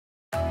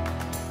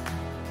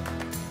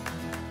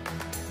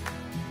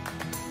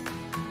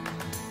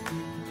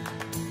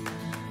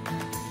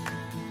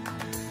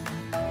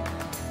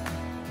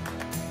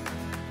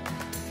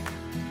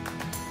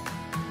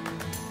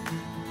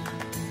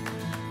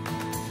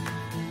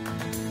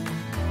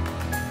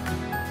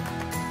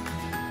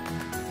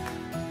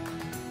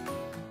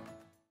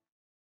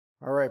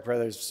right,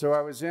 brothers. So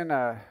I was doing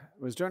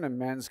a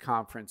men's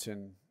conference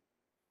in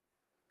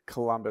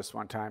Columbus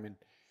one time, and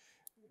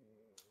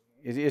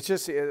it's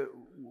just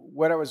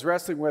what I was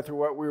wrestling with, or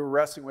what we were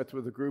wrestling with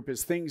the group,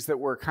 is things that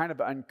we're kind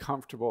of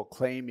uncomfortable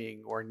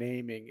claiming or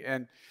naming.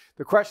 And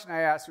the question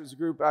I asked was a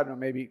group, I don't know,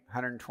 maybe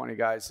 120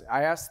 guys.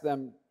 I asked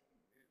them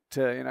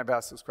and I've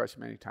asked this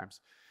question many times,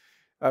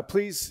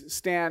 please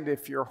stand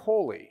if you're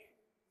holy.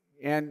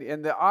 And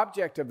the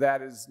object of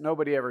that is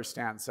nobody ever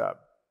stands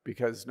up,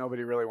 because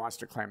nobody really wants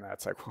to claim that.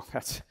 It's like, well,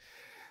 that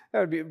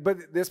would be,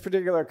 but this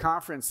particular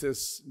conference,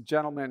 this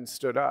gentleman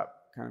stood up,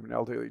 kind of an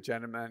elderly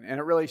gentleman, and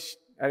it really,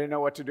 I didn't know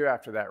what to do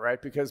after that, right?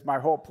 Because my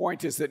whole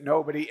point is that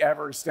nobody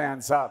ever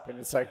stands up, and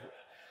it's like,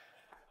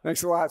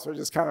 thanks a lot, so we're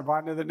just kind of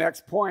on to the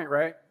next point,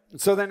 right?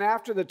 And so then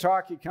after the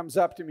talk, he comes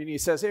up to me and he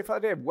says, hey,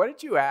 Father Dave, what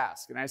did you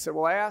ask? And I said,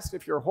 well, I asked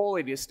if you're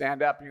holy to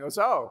stand up. And he goes,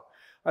 oh,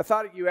 I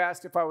thought you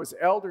asked if I was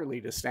elderly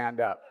to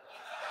stand up.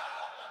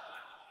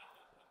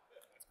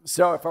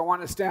 So if I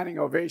want a standing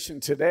ovation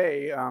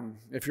today,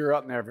 if you're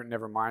up,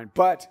 never mind.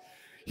 But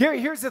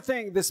here's the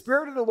thing. The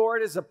Spirit of the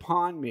Lord is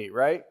upon me,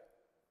 right?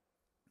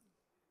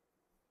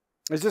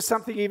 It's just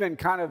something, even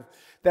kind of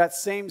that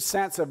same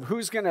sense of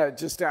who's going to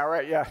just, all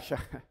right, yeah.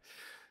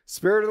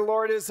 Spirit of the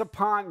Lord is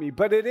upon me.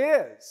 But it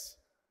is.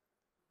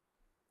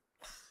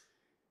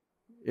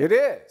 It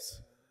is.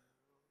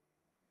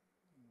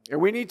 And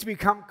we need to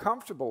become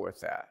comfortable with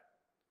that.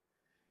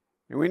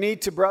 And we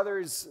need to,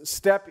 brothers,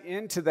 step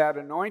into that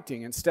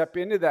anointing and step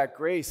into that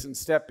grace and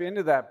step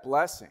into that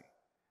blessing.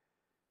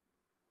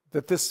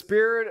 That the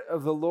Spirit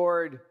of the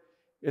Lord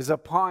is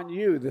upon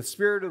you. The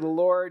Spirit of the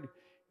Lord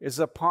is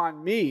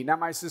upon me. Now,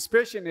 my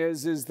suspicion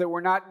is that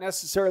we're not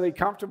necessarily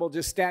comfortable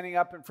just standing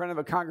up in front of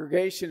a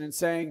congregation and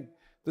saying,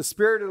 the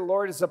Spirit of the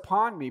Lord is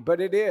upon me,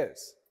 but it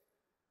is.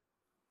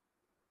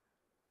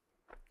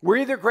 We're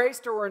either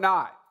graced or we're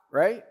not,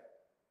 right?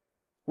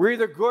 We're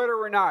either good or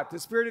we're not. The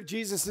Spirit of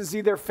Jesus is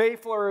either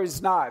faithful or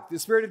he's not. The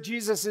Spirit of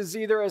Jesus is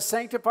either a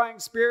sanctifying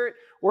Spirit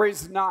or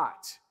he's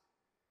not.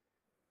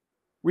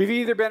 We've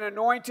either been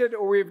anointed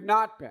or we've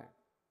not been.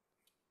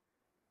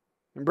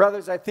 And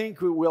brothers, I think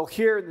we will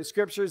hear in the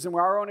Scriptures, and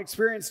our own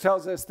experience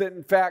tells us that,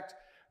 in fact,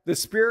 the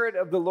Spirit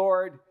of the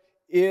Lord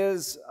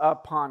is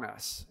upon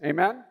us.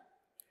 Amen?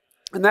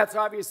 And that's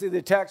obviously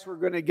the text we're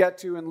going to get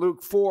to in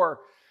Luke 4.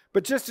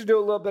 But just to do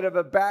a little bit of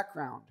a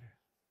background.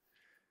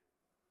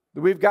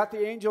 We've got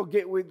the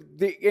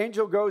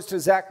angel goes to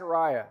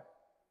Zechariah.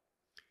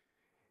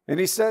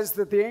 And he says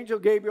that the angel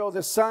Gabriel,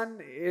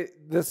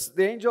 the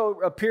angel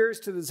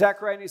appears to the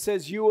Zechariah and he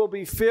says, you will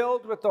be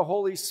filled with the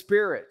Holy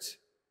Spirit.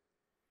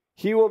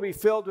 He will be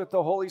filled with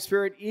the Holy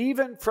Spirit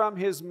even from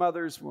his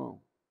mother's womb.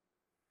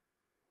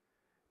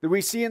 That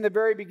we see in the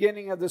very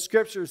beginning of the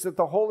Scriptures that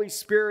the Holy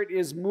Spirit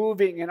is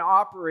moving and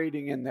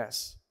operating in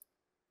this.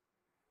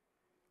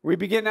 We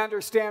begin to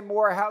understand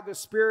more how the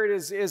Spirit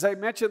is, as I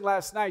mentioned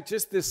last night,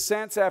 just this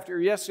sense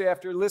yesterday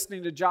after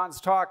listening to John's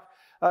talk,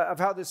 of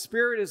how the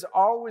Spirit is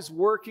always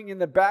working in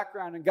the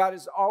background and God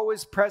is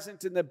always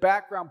present in the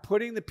background,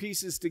 putting the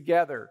pieces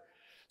together.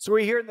 So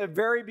we hear in the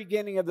very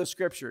beginning of the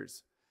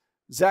Scriptures,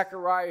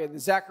 Zechariah,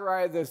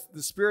 the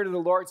Spirit of the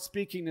Lord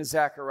speaking to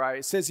Zechariah.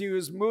 It says he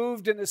was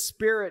moved in the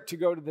Spirit to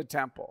go to the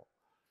temple.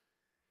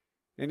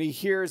 And he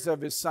hears of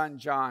his son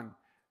John,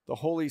 the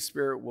Holy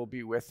Spirit will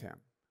be with him.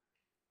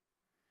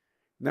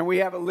 And then we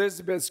have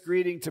Elizabeth's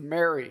greeting to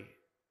Mary.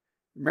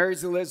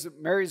 Mary's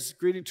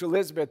greeting to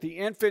Elizabeth. The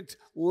infant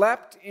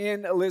leapt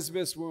in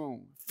Elizabeth's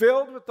womb,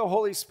 filled with the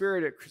Holy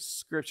Spirit,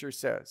 Scripture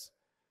says.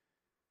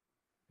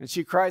 And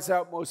she cries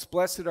out, most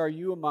blessed are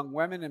you among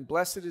women, and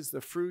blessed is the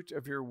fruit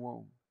of your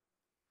womb.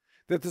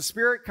 That the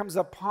Spirit comes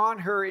upon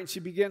her and she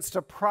begins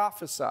to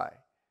prophesy.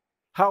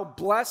 How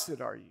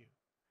blessed are you?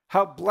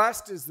 How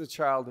blessed is the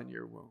child in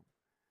your womb?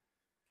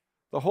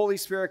 The Holy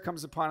Spirit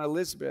comes upon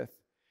Elizabeth,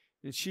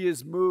 and she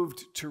is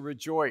moved to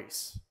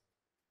rejoice.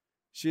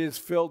 She is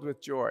filled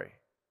with joy.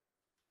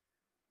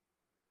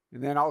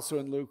 And then also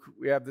in Luke,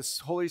 we have this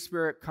Holy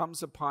Spirit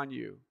comes upon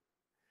you.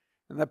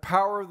 And the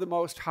power of the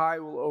Most High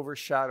will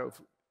overshadow.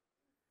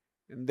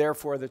 And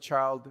therefore the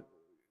child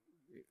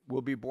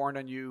will be born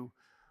on you,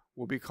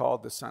 will be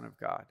called the Son of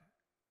God.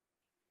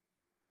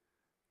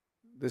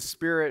 The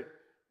Spirit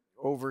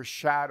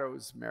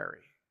overshadows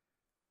Mary.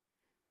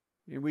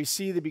 And we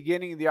see the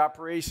beginning of the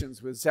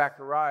operations with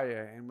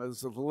Zechariah and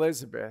with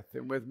Elizabeth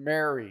and with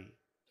Mary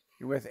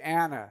and with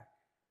Anna,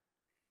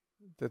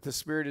 that the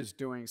Spirit is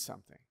doing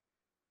something.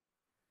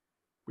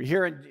 We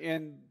hear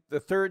in the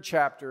 3rd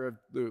chapter of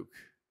Luke,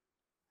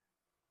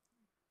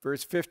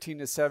 verse 15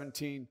 to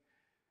 17,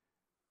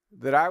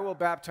 that I will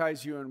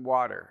baptize you in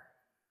water,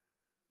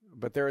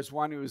 but there is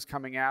one who is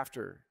coming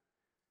after,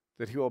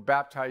 that he will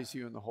baptize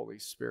you in the Holy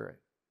Spirit.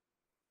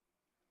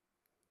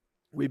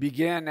 We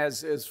begin,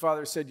 as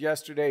Father said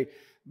yesterday,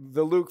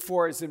 the Luke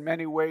 4 is in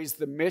many ways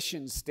the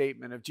mission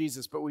statement of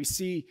Jesus, but we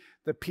see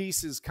the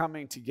pieces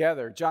coming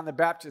together. John the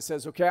Baptist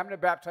says, okay, I'm going to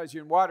baptize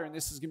you in water, and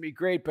this is going to be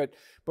great, but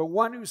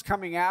one who's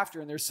coming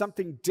after, and there's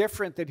something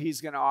different that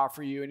he's going to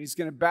offer you, and he's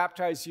going to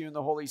baptize you in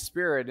the Holy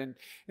Spirit. And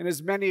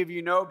as many of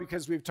you know,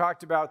 because we've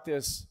talked about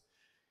this,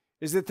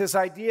 is that this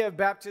idea of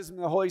baptism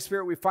in the Holy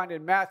Spirit we find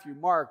in Matthew,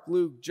 Mark,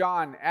 Luke,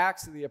 John,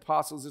 Acts of the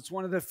Apostles. It's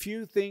one of the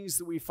few things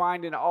that we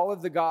find in all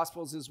of the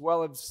Gospels as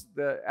well as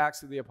the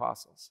Acts of the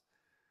Apostles.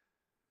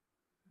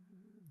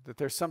 That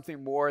there's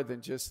something more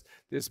than just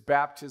this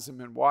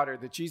baptism in water,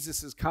 that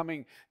Jesus is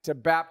coming to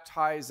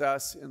baptize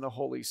us in the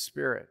Holy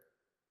Spirit.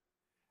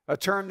 A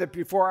term that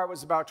before I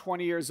was about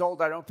 20 years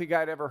old, I don't think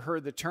I'd ever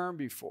heard the term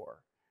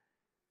before.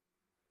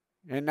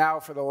 And now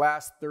for the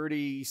last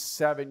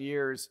 37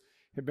 years,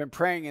 have been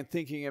praying and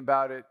thinking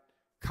about it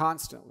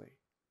constantly.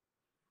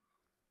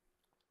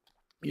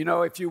 You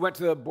know, if you went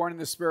to the Born in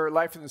the Spirit,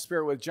 Life in the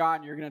Spirit with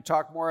John, you're going to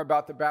talk more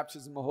about the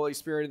baptism of the Holy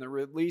Spirit and the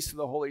release of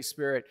the Holy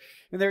Spirit.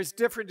 And there's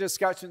different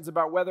discussions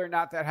about whether or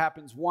not that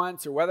happens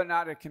once or whether or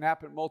not it can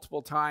happen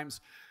multiple times.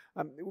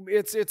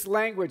 It's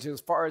language as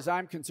far as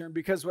I'm concerned,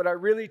 because what I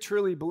really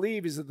truly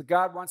believe is that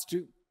God wants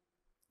to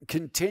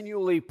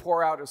continually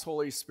pour out his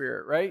Holy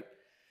Spirit, right?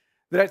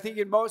 That I think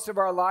in most of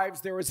our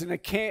lives there was an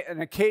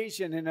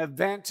occasion, an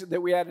event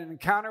that we had an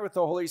encounter with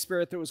the Holy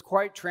Spirit that was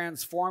quite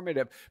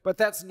transformative. But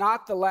that's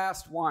not the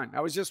last one. I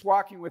was just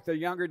walking with a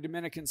younger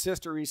Dominican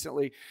sister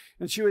recently,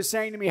 and she was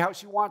saying to me how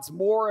she wants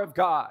more of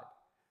God,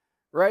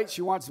 right?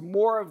 She wants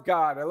more of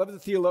God. I love the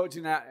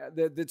theologian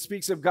that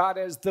speaks of God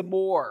as the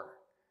more,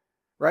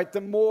 right? The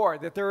more,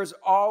 that there is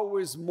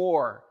always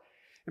more.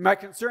 And my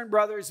concern,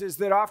 brothers, is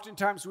that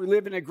oftentimes we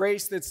live in a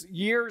grace that's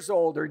years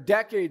old or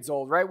decades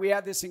old, right? We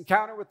had this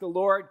encounter with the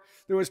Lord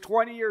that was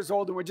 20 years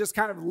old, and we're just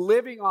kind of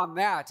living on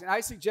that. And I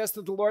suggest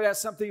that the Lord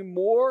has something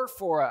more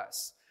for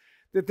us,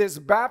 that this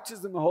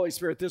baptism of the Holy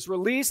Spirit, this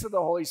release of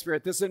the Holy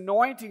Spirit, this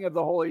anointing of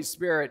the Holy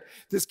Spirit,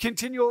 this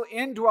continual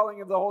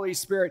indwelling of the Holy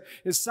Spirit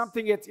is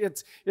something,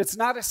 it's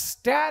not a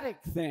static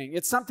thing.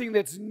 It's something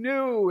that's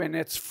new and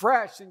it's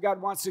fresh, and God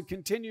wants to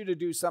continue to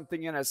do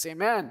something in us.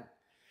 Amen.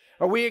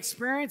 Are we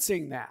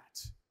experiencing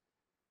that?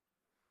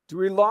 Do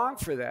we long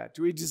for that?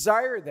 Do we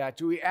desire that?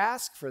 Do we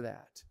ask for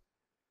that?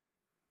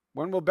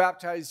 One will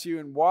baptize you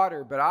in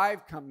water, but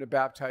I've come to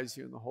baptize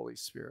you in the Holy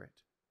Spirit.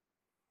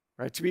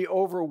 Right? To be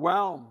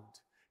overwhelmed,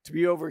 to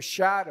be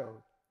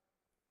overshadowed.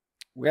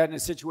 We had a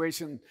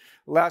situation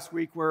last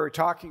week where we were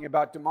talking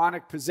about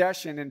demonic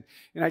possession, and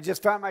I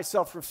just found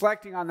myself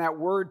reflecting on that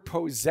word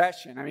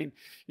possession. I mean,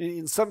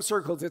 in some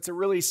circles, it's a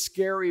really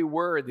scary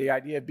word, the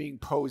idea of being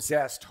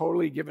possessed,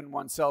 totally giving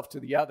oneself to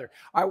the other.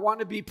 I want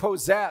to be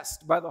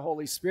possessed by the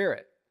Holy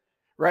Spirit,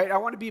 right? I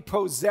want to be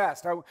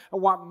possessed. I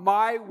want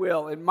my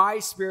will and my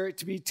spirit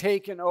to be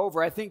taken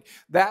over. I think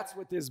that's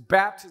what this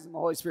baptism of the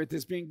Holy Spirit,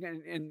 this being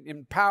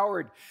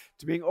empowered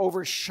to being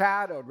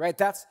overshadowed, right?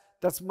 That's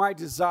my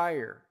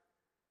desire,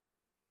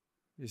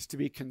 is to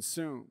be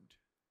consumed.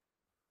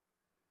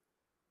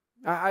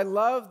 I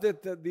love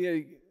that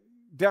the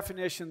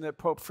definition that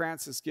Pope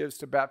Francis gives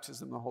to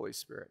baptism of the Holy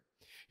Spirit.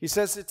 He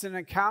says it's an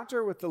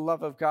encounter with the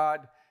love of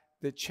God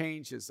that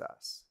changes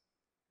us.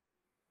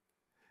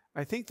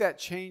 I think that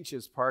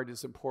changes part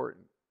is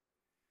important.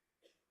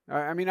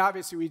 I mean,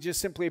 obviously, we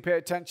just simply pay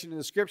attention to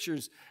the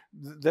scriptures.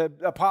 The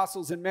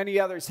apostles and many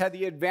others had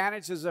the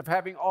advantages of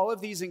having all of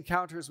these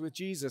encounters with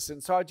Jesus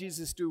and saw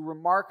Jesus do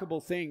remarkable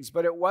things.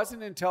 But it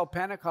wasn't until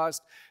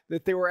Pentecost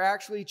that they were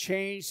actually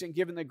changed and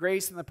given the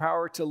grace and the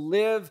power to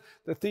live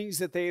the things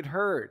that they had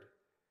heard,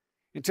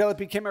 until it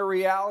became a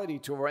reality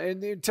to them,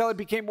 and until it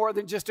became more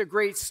than just a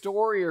great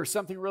story or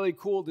something really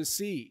cool to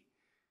see.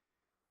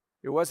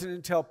 It wasn't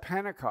until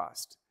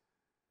Pentecost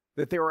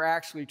that they were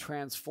actually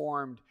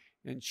transformed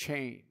and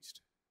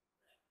changed.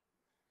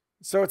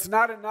 So it's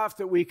not enough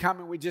that we come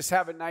and we just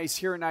have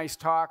hear a nice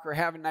talk or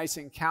have a nice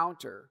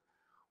encounter,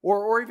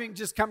 or even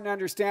just come to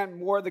understand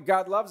more that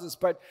God loves us.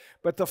 But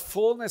the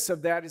fullness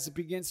of that is it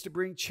begins to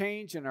bring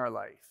change in our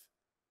life.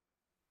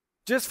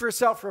 Just for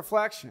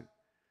self-reflection,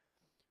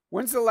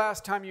 when's the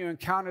last time you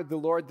encountered the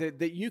Lord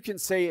that you can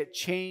say it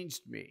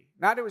changed me?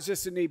 Not it was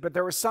just a need, but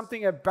there was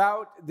something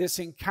about this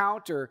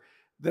encounter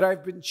that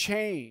I've been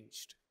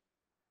changed.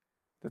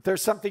 That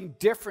there's something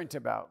different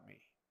about me.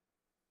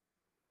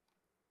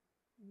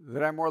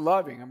 That I'm more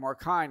loving, I'm more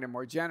kind, I'm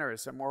more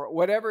generous, I'm more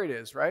whatever it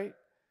is, right?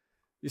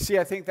 You see,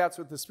 I think that's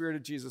what the Spirit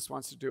of Jesus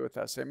wants to do with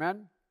us.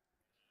 Amen?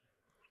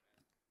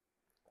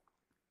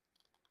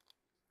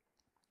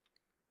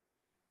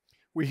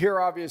 We hear,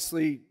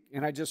 obviously,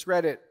 and I just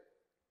read it,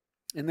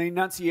 in the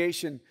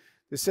Annunciation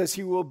that says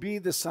he will be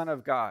the Son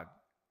of God.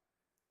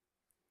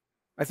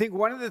 I think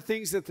one of the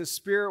things that the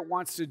Spirit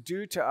wants to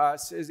do to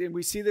us is, and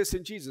we see this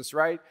in Jesus,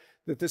 right?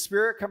 That the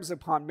Spirit comes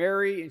upon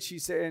Mary and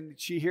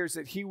she hears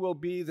that he will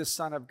be the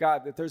Son of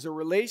God, that there's a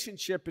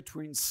relationship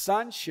between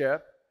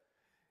sonship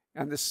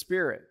and the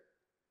Spirit.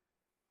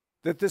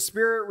 That the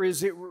Spirit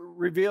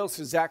reveals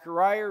to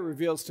Zechariah,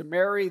 reveals to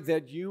Mary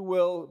that you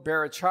will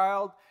bear a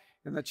child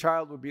and the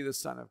child would be the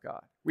Son of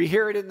God. We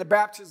hear it in the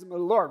baptism of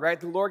the Lord, right?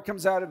 The Lord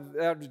comes out of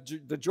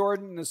the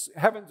Jordan, the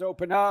heavens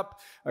open up,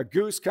 a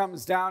goose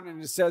comes down,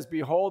 and it says,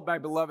 "Behold, my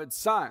beloved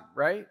Son,"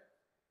 right?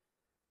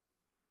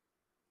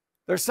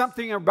 There's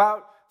something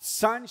about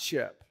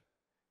sonship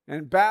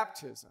and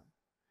baptism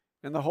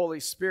and the Holy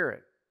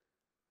Spirit.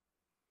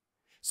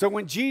 So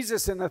when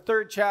Jesus in the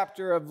 3rd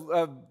chapter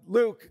of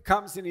Luke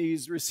comes and he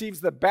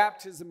receives the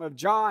baptism of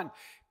John,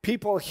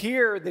 people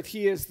hear that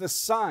he is the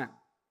Son.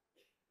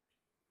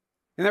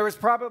 And there was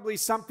probably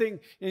something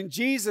in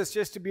Jesus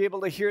just to be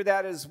able to hear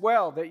that as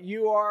well, that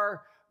you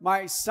are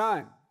my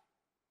Son.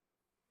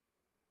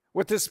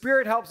 What the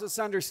Spirit helps us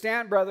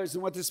understand, brothers,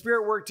 and what the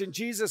Spirit worked in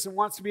Jesus and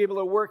wants to be able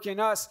to work in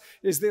us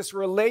is this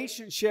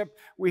relationship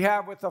we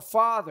have with the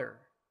Father.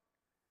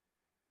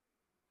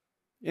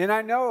 And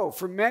I know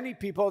for many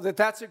people that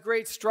that's a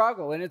great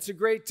struggle and it's a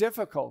great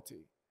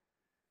difficulty.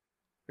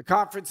 The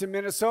conference in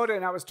Minnesota,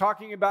 and I was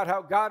talking about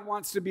how God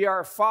wants to be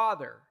our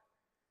Father.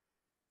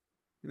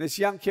 And this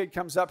young kid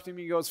comes up to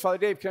me and goes, "Father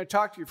Dave, can I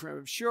talk to you for a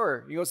minute?"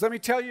 "Sure." He goes, "Let me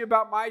tell you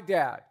about my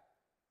dad.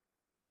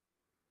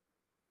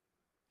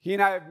 He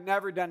and I have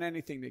never done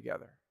anything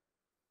together."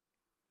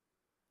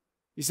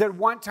 He said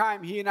one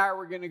time he and I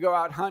were going to go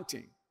out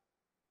hunting.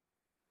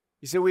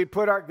 He said we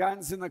put our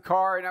guns in the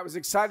car, and I was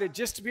excited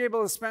just to be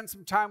able to spend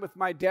some time with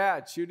my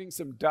dad shooting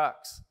some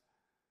ducks.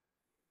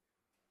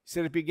 He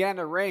said it began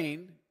to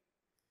rain.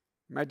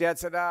 My dad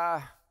said,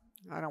 I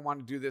don't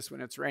want to do this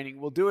when it's raining.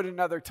 We'll do it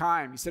another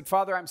time. He said,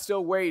 "Father, I'm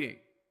still waiting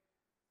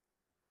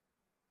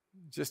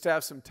just to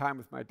have some time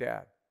with my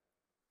dad."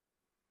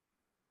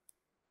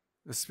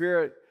 The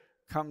Spirit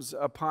comes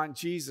upon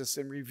Jesus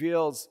and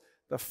reveals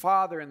the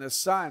Father and the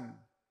Son.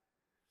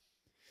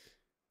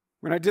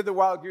 When I did the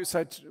Wild Goose,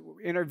 I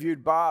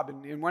interviewed Bob,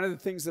 and one of the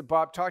things that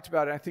Bob talked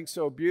about, and I think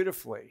so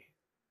beautifully,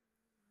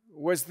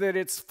 was that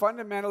it's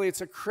fundamentally,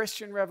 it's a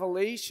Christian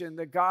revelation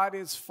that God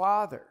is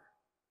Father.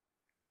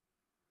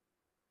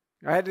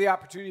 I had the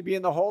opportunity to be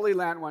in the Holy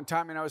Land one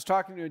time, and I was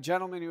talking to a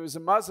gentleman who was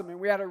a Muslim, and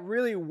we had a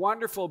really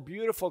wonderful,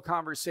 beautiful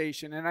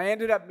conversation. And I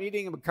ended up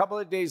meeting him a couple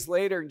of days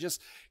later and just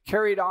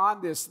carried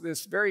on this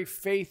very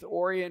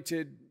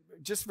faith-oriented,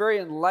 just very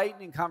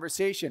enlightening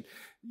conversation.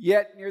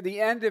 Yet near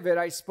the end of it,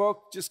 I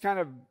spoke just kind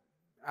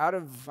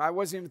of I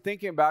wasn't even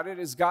thinking about it,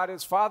 as God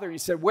is Father. And he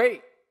said,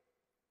 "Wait."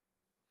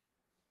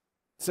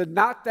 He said,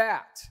 "Not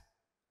that."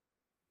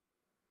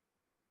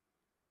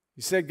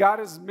 He said,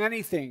 "God is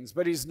many things,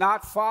 but he's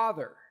not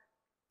Father."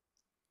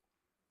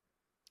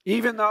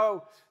 Even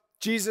though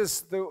Jesus,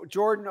 the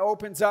Jordan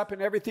opens up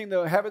and everything,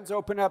 the heavens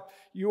open up,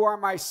 "You are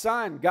my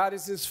Son." God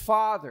is his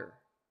Father.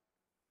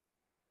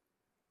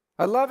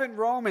 I love in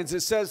Romans,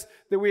 it says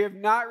that we have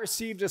not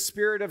received a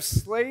spirit of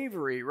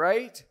slavery,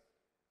 right?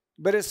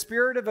 But a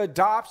spirit of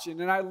adoption.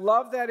 And I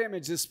love that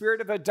image, the spirit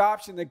of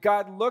adoption, that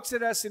God looks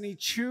at us and he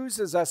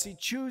chooses us. He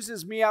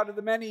chooses me out of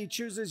the many. He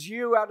chooses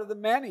you out of the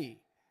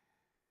many.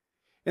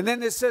 And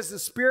then it says the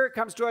Spirit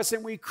comes to us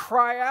and we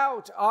cry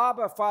out,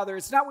 "Abba, Father."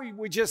 It's not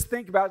we just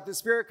think about it. The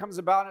Spirit comes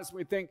about us and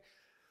we think,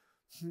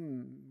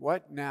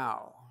 what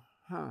now?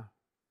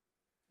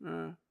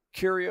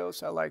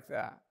 Kyrios, I like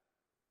that.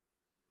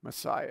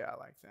 Messiah, I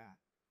like that.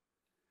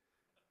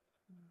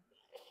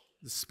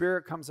 The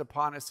Spirit comes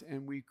upon us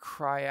and we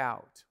cry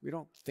out. We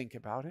don't think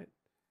about it.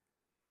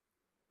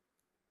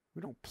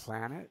 We don't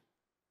plan it.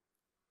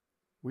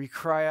 We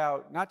cry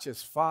out, not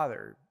just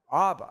Father,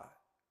 Abba.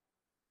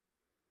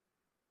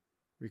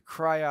 We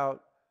cry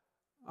out,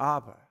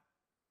 Abba.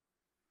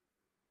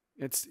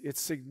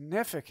 It's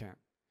significant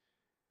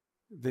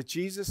that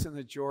Jesus in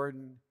the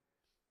Jordan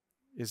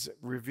is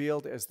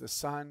revealed as the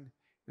Son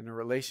in a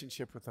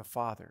relationship with the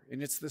Father.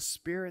 And it's the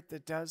Spirit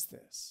that does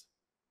this.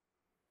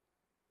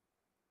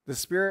 The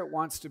Spirit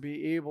wants to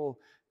be able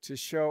to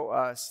show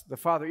us the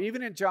Father.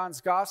 Even in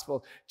John's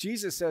Gospel,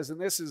 Jesus says, and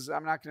this is,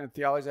 I'm not going to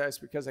theologize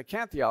because I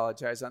can't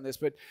theologize on this,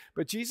 but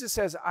Jesus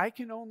says, "I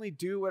can only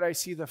do what I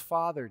see the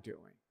Father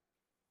doing."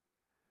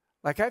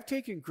 Like, I've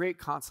taken great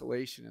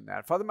consolation in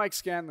that. Father Mike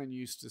Scanlon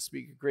used to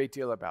speak a great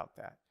deal about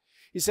that.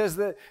 He says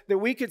that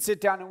we could sit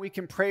down and we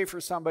can pray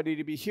for somebody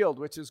to be healed,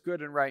 which is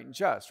good and right and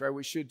just, right?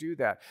 We should do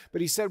that.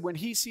 But he said when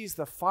he sees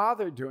the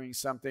Father doing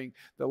something,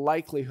 the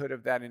likelihood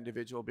of that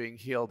individual being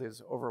healed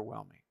is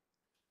overwhelming.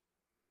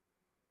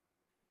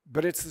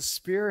 But it's the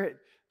Spirit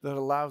that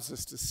allows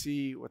us to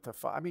see what the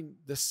Father,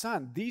 the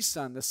Son, the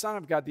Son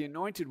of God, the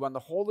Anointed One, the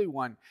Holy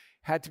One,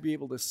 had to be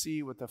able to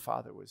see what the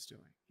Father was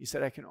doing. He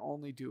said, "I can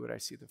only do what I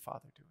see the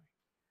Father doing."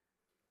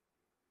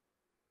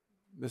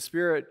 The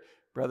Spirit,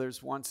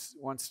 brothers,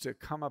 wants to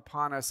come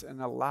upon us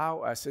and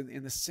allow us,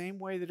 in the same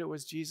way that it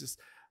was Jesus,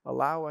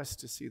 allow us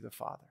to see the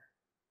Father.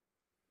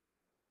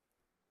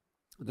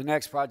 The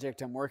next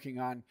project I'm working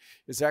on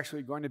is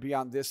actually going to be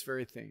on this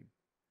very theme.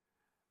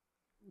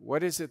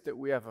 What is it that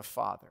we have a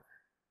Father?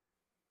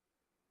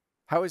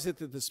 How is it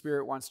that the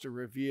Spirit wants to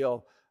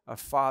reveal a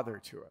Father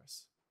to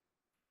us?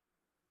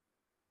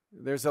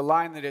 There's a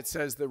line that it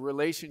says the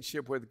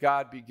relationship with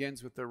God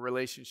begins with the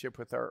relationship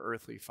with our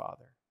earthly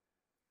father.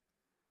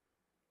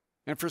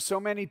 And for so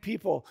many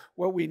people,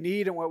 what we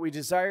need and what we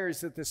desire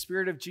is that the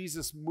Spirit of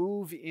Jesus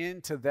move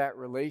into that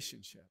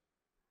relationship.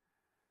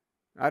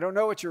 I don't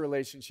know what your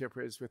relationship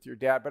is with your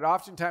dad, but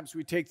oftentimes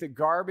we take the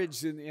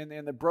garbage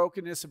and the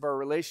brokenness of our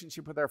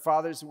relationship with our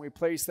fathers and we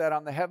place that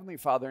on the Heavenly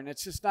Father, and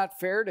it's just not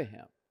fair to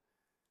Him.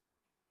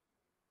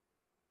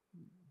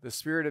 The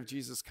Spirit of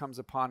Jesus comes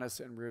upon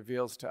us and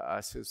reveals to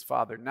us His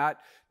Father. Not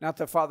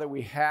the Father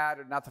we had,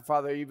 or not the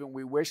Father even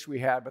we wish we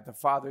had, but the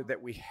Father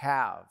that we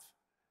have.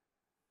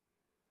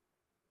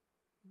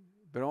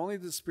 But only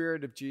the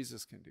Spirit of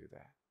Jesus can do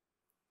that.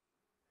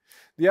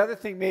 The other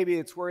thing maybe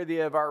it's worthy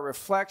of our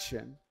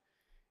reflection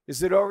is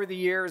that over the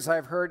years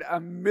I've heard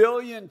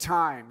 1,000,000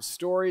 times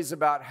stories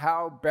about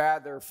how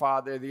bad their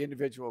father, the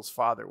individual's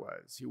father,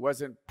 was. He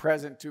wasn't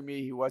present to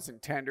me, he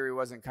wasn't tender, he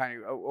wasn't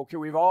kind. Okay,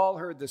 we've all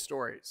heard the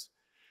stories.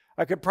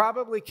 I could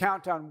probably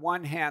count on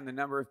one hand the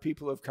number of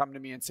people who have come to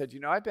me and said,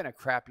 I've been a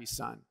crappy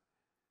son.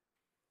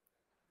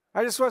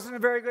 I just wasn't a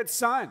very good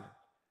son.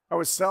 I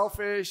was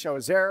selfish, I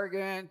was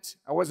arrogant,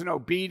 I wasn't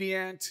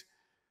obedient.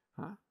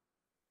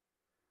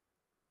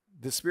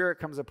 The Spirit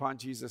comes upon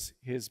Jesus,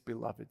 His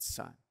beloved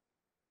Son.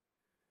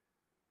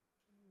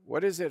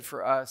 What is it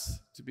for us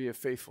to be a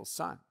faithful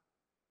son?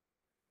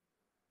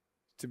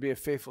 To be a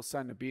faithful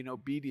son, to be an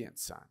obedient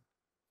son,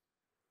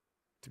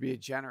 to be a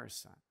generous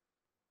son,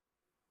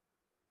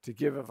 to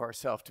give of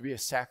ourselves, to be a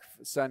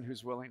son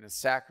who's willing to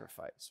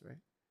sacrifice, right?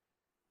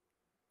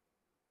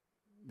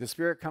 The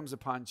Spirit comes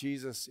upon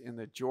Jesus in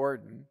the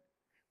Jordan,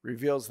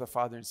 reveals the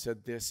Father and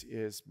said, "This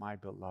is my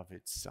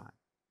beloved Son."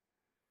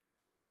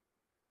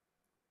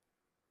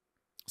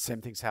 Same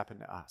things happen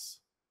to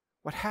us.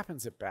 What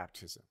happens at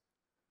baptism?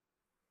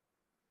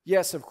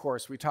 Yes, of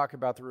course, we talk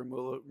about the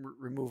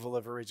removal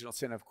of original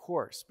sin, of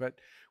course, but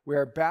we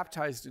are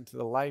baptized into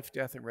the life,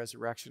 death, and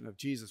resurrection of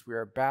Jesus. We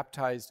are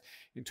baptized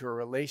into a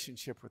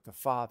relationship with the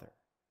Father.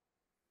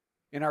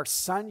 And our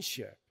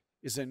sonship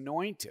is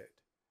anointed,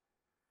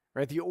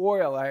 right? The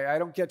oil, I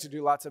don't get to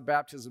do lots of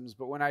baptisms,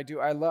 but when I do,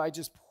 I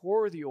just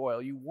pour the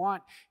oil. You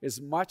want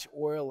as much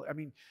oil,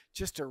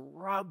 just to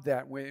rub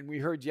that. And we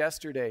heard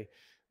yesterday,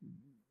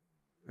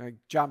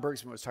 John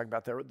Bergsman was talking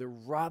about the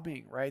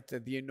rubbing, right?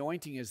 The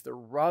anointing is the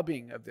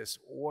rubbing of this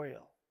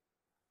oil.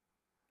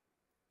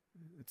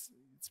 It's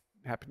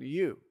happened to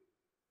you.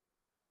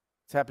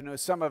 It's happened to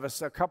some of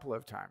us a couple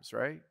of times,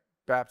 right?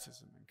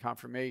 Baptism and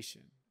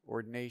confirmation,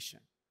 ordination.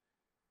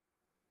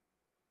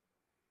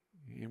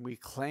 And we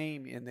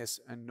claim in this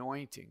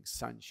anointing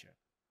sonship.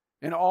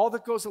 And all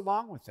that goes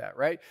along with that,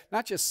 right?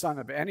 Not just son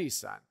of any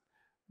son,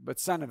 but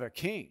son of a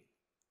king.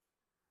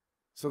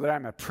 So that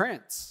I'm a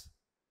prince.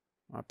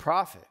 I'm a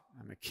prophet.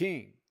 I'm a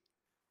king.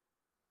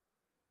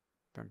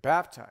 I've been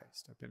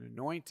baptized. I've been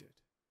anointed.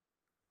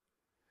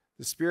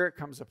 The Spirit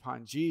comes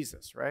upon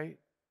Jesus, right?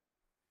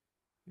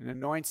 And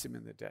anoints him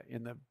in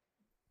the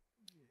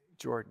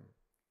Jordan.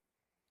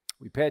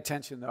 We pay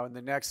attention, though, in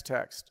the next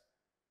text.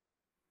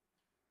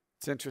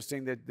 It's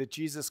interesting that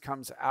Jesus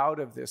comes out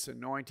of this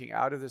anointing,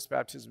 out of this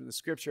baptism in the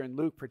Scripture. In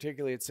Luke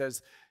particularly, it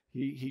says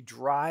he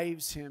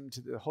drives him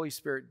to the Holy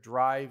Spirit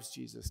drives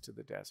Jesus to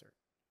the desert.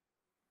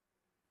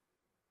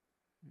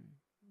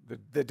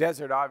 The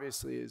desert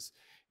obviously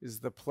is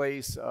the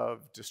place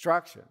of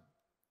destruction.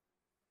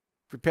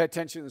 If we pay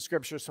attention to the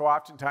Scripture, so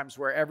oftentimes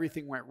where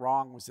everything went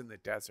wrong was in the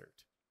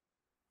desert.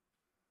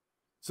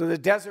 So the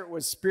desert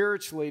was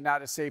spiritually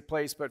not a safe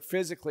place, but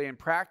physically and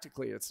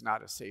practically it's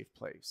not a safe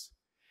place.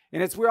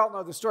 And we all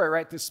know the story,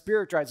 right? The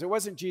Spirit drives. It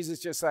wasn't Jesus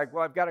just like,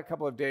 well, I've got a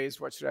couple of days.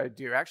 What should I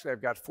do? Actually,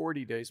 I've got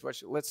 40 days.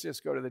 Let's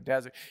just go to the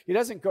desert. He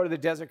doesn't go to the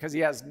desert because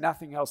he has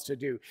nothing else to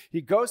do. He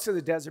goes to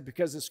the desert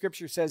because the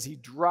Scripture says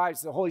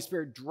the Holy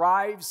Spirit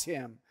drives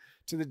him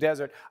to the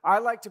desert. I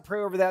like to pray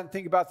over that and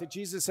think about that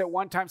Jesus at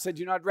one time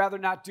said, I'd rather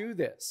not do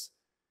this.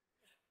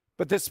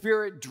 But the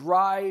Spirit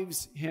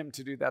drives him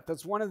to do that.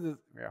 That's one of the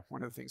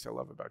things I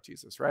love about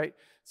Jesus, right? It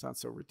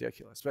sounds so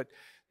ridiculous. But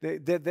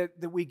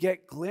that we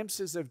get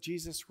glimpses of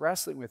Jesus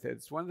wrestling with it.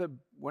 It's one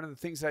of the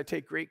things that I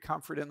take great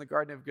comfort in the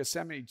Garden of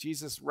Gethsemane.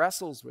 Jesus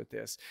wrestles with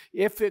this.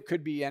 If it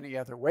could be any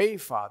other way,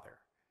 Father,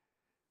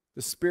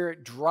 the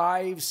Spirit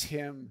drives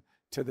him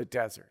to the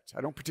desert.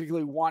 I don't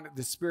particularly want it.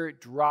 The Spirit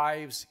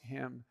drives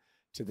him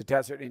to the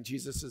desert, and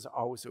Jesus is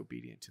always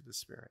obedient to the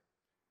Spirit.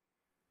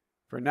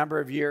 For a number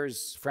of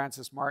years,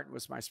 Francis Martin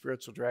was my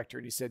spiritual director,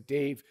 and he said,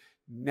 Dave,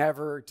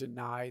 never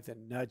deny the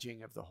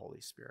nudging of the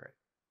Holy Spirit.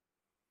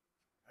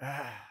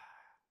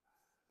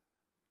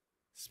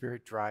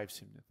 Spirit drives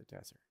him to the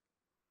desert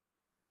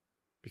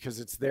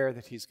because it's there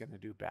that he's going to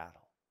do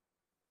battle.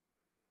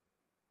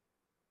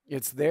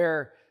 It's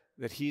there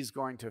that he's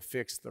going to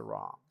fix the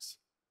wrongs.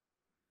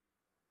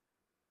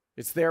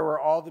 It's there where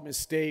all the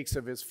mistakes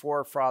of his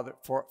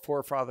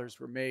forefathers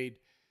were made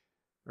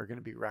are going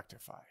to be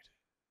rectified.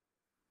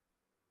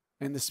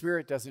 And the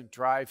Spirit doesn't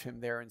drive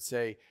him there and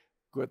say,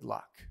 good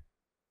luck,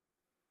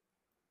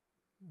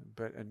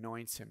 but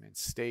anoints him and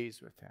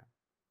stays with him.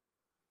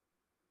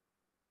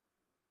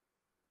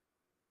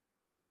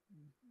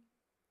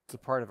 It's a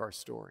part of our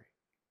story.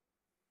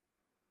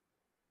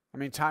 I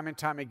mean, time and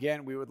time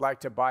again, we would like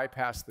to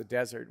bypass the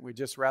desert. We'd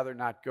just rather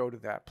not go to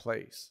that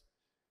place.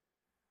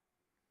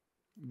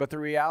 But the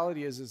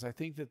reality is I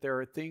think that there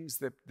are things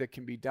that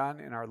can be done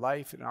in our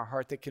life, in our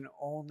heart, that can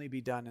only be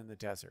done in the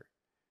desert.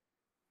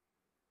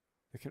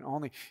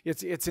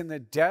 It's in the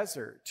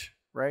desert,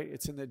 right?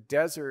 It's in the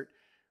desert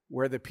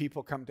where the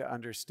people come to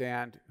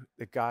understand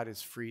that God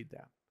has freed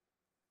them.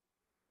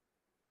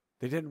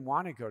 They didn't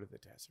want to go to the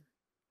desert.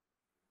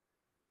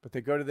 But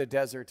they go to the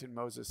desert, and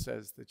Moses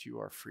says that you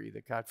are free,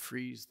 that God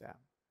frees them,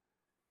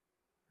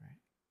 right?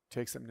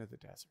 Takes them to the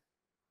desert.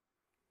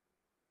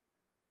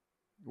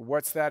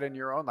 What's that in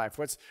your own life?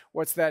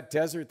 What's that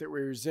desert that we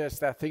resist,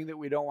 that thing that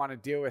we don't want to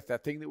deal with,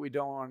 that thing that we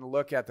don't want to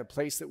look at, the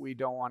place that we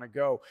don't want to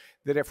go?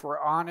 That if we're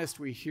honest,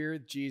 we hear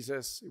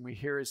Jesus and we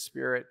hear his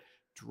Spirit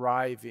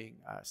driving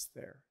us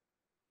there.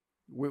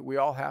 We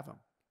all have them.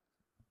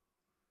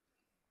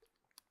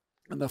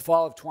 In the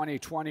fall of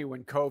 2020,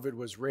 when COVID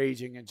was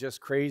raging and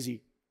just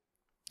crazy,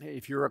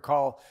 if you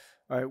recall,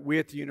 we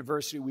at the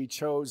university, we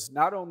chose,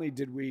 not only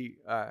did we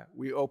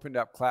opened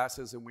up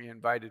classes and we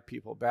invited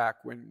people back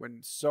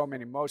when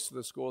most of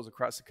the schools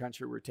across the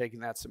country were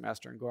taking that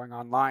semester and going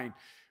online,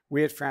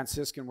 we at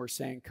Franciscan were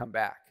saying, come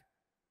back.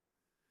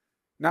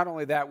 Not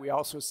only that, we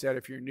also said,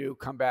 if you're new,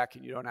 come back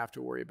and you don't have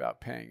to worry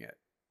about paying it.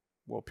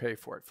 We'll pay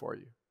for it for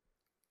you.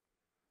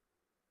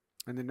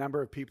 And the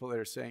number of people that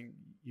are saying,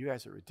 you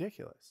guys are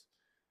ridiculous.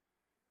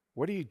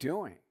 What are you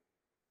doing?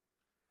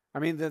 I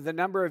mean, the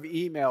number of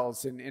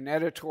emails and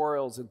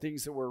editorials and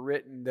things that were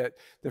written that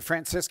the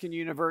Franciscan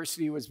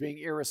University was being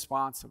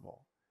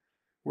irresponsible.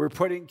 We're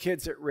putting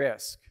kids at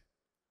risk.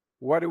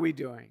 What are we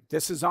doing?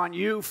 This is on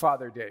you,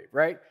 Father Dave,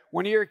 right?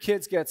 One of your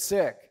kids gets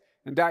sick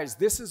and dies.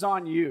 This is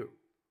on you.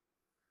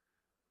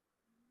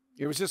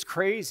 It was just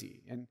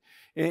crazy. And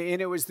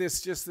it was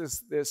this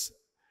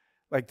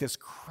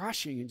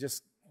crushing and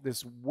just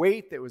this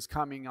weight that was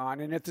coming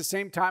on. And at the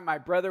same time, my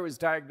brother was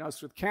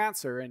diagnosed with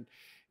cancer, and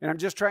I'm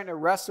just trying to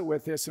wrestle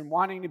with this and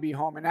wanting to be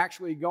home and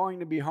actually going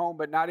to be home,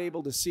 but not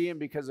able to see him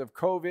because of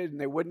COVID. And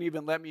they wouldn't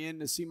even let me in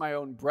to see my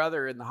own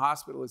brother in the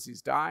hospital as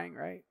he's dying,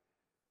 right?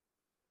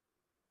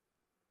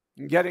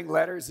 And getting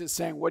letters that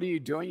saying, what are you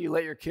doing? You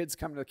let your kids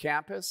come to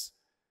campus?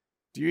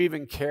 Do you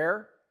even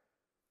care?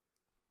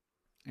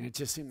 And it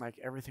just seemed like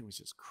everything was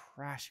just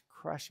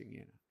crushing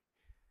in.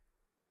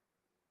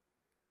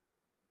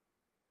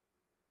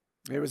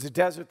 It was a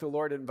desert the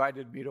Lord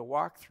invited me to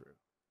walk through.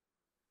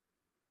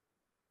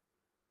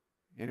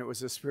 And it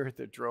was the Spirit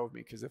that drove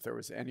me, because if there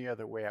was any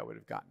other way, I would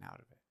have gotten out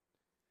of it.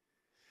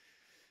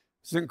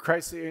 So in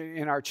Christ,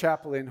 in our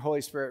chapel in Holy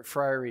Spirit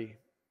Friary,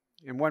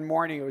 and one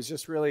morning it was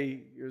just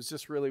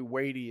really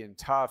weighty and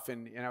tough,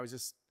 and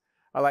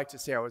I like to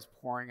say I was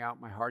pouring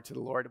out my heart to the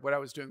Lord. What I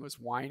was doing was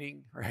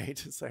whining, right?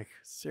 It's like,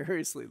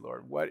 seriously,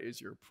 Lord, what is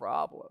your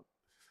problem?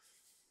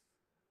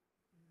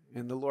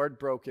 And the Lord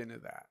broke into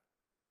that.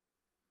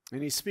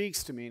 And he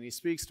speaks to me, and he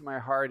speaks to my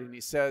heart, and he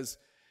says,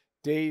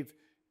 Dave,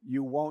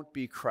 you won't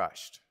be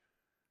crushed.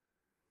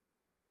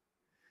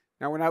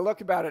 Now, when I look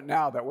about it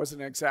now, that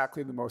wasn't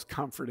exactly the most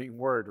comforting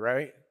word,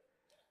 right?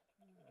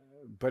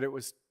 But it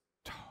was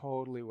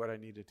totally what I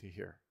needed to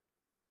hear.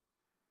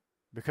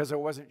 Because I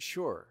wasn't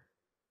sure.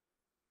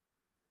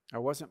 I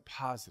wasn't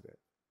positive.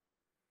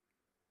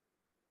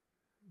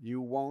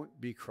 You won't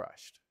be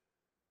crushed.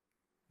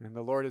 And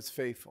the Lord is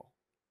faithful.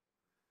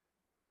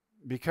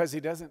 Because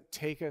he doesn't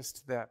take us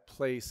to that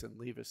place and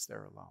leave us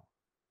there alone.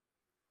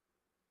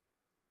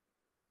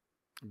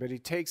 But he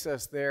takes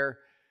us there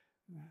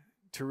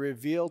to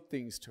reveal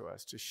things to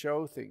us, to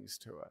show things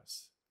to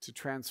us, to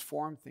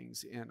transform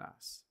things in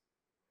us.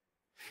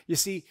 You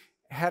see,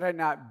 had I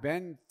not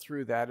been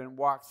through that and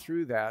walked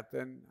through that,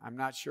 then I'm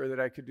not sure that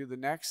I could do the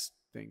next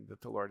thing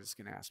that the Lord is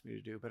going to ask me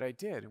to do. But I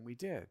did, and we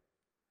did.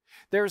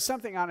 There was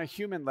something on a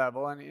human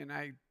level, and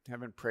I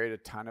haven't prayed a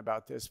ton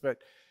about this, but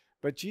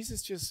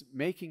Jesus just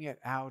making it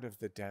out of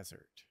the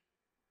desert.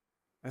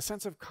 A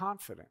sense of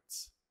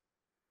confidence.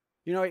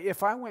 You know,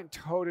 if I went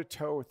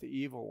toe-to-toe with the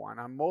evil one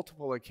on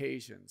multiple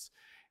occasions,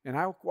 and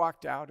I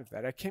walked out of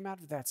that, I came out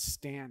of that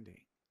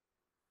standing.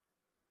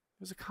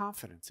 There's a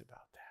confidence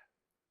about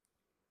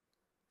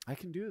that. I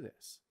can do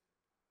this.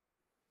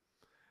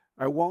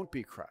 I won't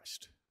be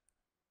crushed.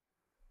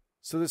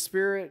 So the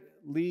Spirit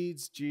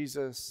leads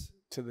Jesus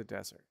to the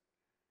desert.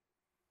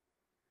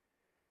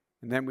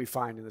 And then we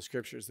find in the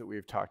scriptures that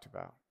we've talked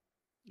about,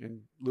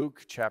 in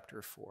Luke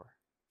chapter 4.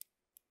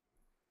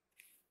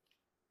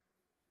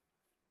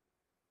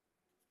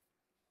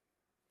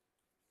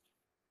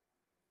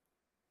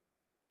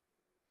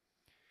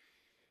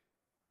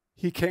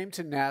 He came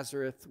to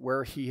Nazareth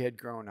where he had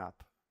grown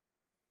up,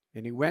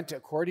 and he went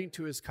according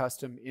to his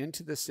custom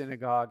into the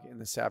synagogue in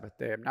the Sabbath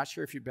day. I'm not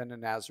sure if you've been to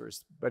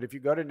Nazareth, but if you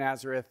go to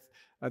Nazareth,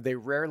 they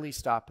rarely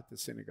stop at the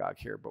synagogue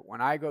here. But when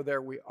I go there,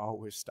 we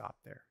always stop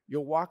there.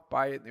 You'll walk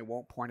by it and they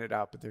won't point it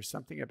out, but there's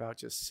something about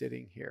just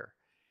sitting here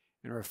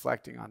and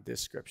reflecting on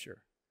this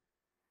scripture.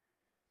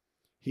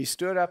 He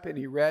stood up and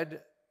he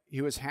read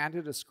he was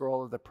handed a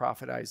scroll of the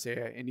prophet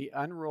Isaiah, and he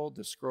unrolled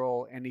the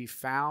scroll, and he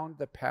found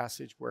the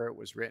passage where it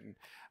was written.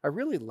 I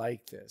really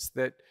like this,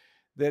 that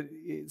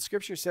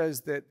Scripture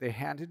says that they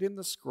handed him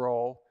the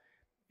scroll,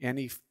 and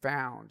he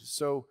found.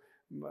 So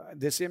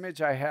this image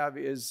I have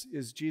is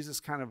Jesus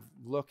kind of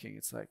looking.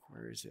 It's like,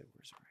 where is it?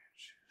 Where's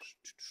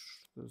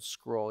it? The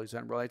scroll he's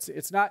unrolling.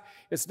 It's not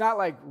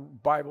like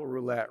Bible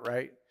roulette,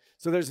 right?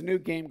 So there's a new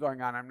game going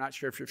on. I'm not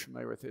sure if you're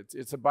familiar with it.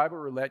 It's a Bible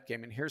roulette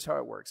game, and here's how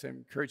it works. I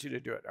encourage you to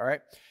do it, all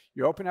right?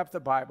 You open up the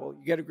Bible.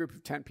 You get a group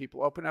of 10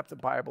 people. Open up the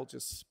Bible,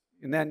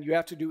 and then you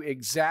have to do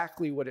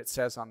exactly what it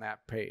says on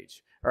that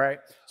page, all right?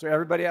 So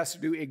everybody has to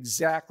do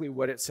exactly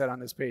what it said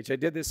on this page. I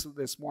did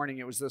this morning.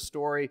 It was the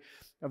story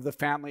of the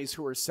families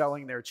who were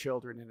selling their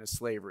children into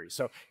slavery.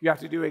 So you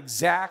have to do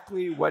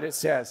exactly what it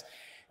says.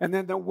 And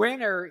then the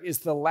winner is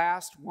the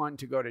last one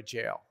to go to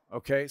jail,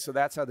 okay? So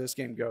that's how this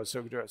game goes.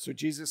 So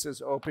Jesus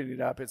is opening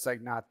it up. It's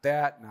like, not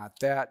that, not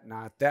that,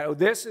 not that. Oh,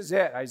 this is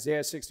it,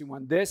 Isaiah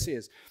 61. This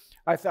is.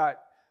 I thought,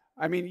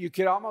 I mean, you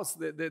could almost,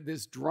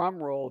 this drum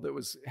roll that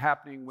was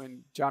happening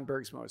when John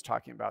Bergsma was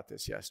talking about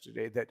this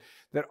yesterday,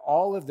 that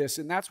all of this,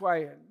 and that's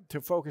why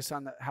to focus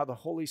on how the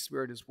Holy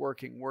Spirit is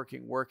working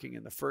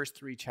in the first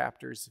 3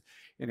 chapters,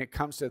 and it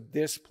comes to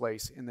this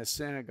place in the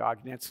synagogue,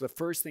 and it's the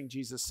first thing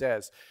Jesus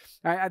says.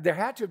 There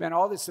had to have been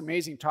all this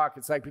amazing talk.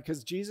 It's like,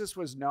 because Jesus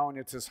was known,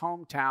 it's his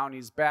hometown,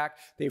 he's back,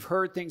 they've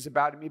heard things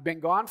about him, he'd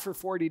been gone for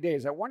 40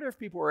 days. I wonder if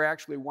people were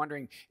actually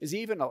wondering,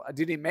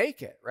 did he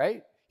make it,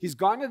 right? He's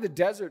gone to the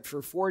desert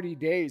for 40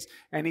 days,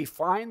 and he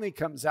finally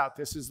comes out.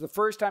 This is the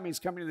first time he's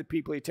coming to the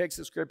people. He takes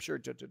the scripture,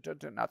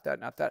 not that,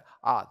 not that.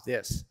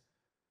 This.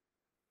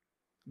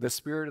 The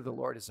Spirit of the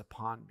Lord is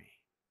upon me,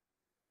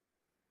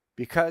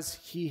 because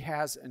he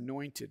has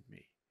anointed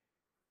me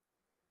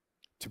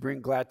to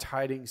bring glad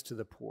tidings to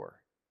the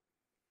poor.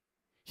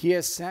 He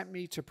has sent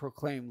me to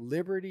proclaim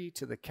liberty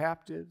to the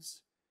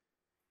captives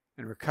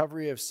and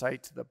recovery of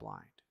sight to the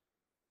blind,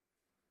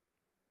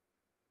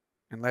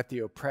 and let the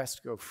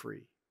oppressed go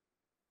free,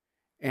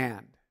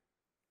 and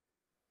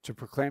to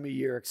proclaim a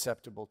year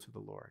acceptable to the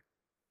Lord.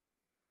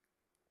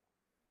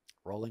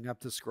 Rolling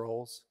up the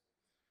scrolls,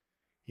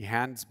 he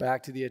hands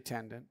back to the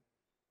attendant,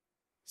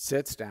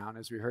 sits down,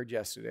 as we heard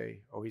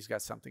yesterday. Oh, he's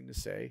got something to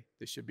say.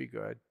 This should be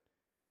good.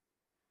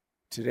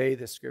 Today,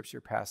 the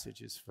scripture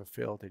passage is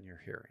fulfilled in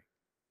your hearing.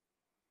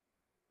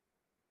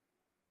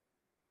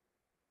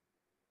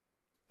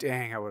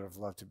 Dang, I would have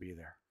loved to be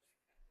there.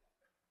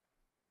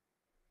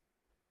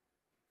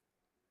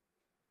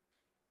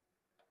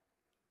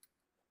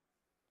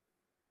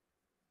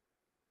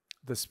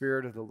 The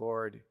Spirit of the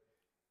Lord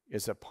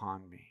is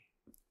upon me.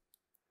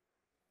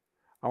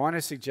 I want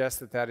to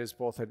suggest that is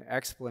both an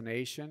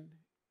explanation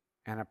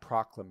and a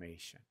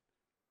proclamation.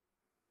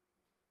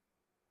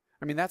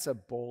 I mean, that's a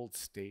bold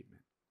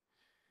statement.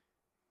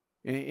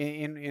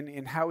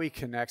 In how he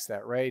connects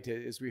that, right?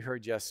 As we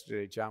heard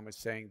yesterday, John was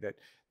saying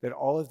that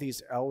all of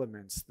these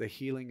elements, the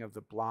healing of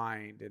the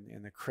blind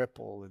and the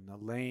cripple and the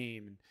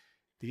lame,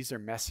 these are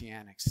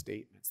messianic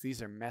statements. These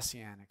are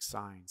messianic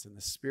signs. And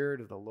the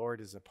Spirit of the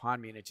Lord is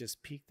upon me. And it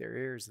just piqued their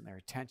ears and their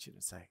attention.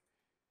 It's like,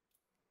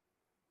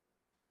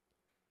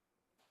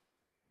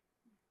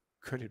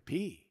 could it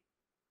be?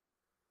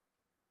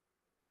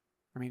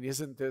 I mean,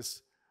 isn't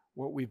this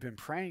what we've been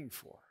praying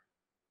for?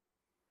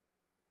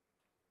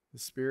 The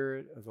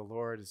Spirit of the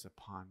Lord is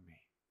upon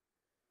me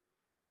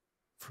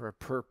for a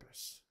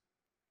purpose.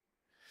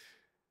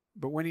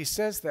 But when he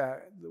says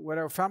that, what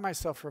I found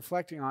myself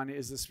reflecting on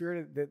is the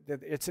Spirit,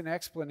 that it's an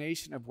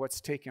explanation of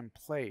what's taken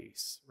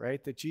place,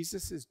 right? That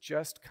Jesus has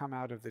just come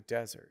out of the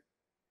desert.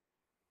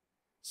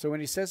 So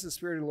when he says the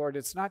Spirit of the Lord,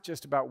 it's not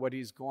just about what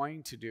he's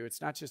going to do. It's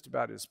not just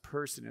about his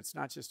person. It's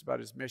not just about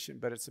his mission,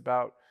 but it's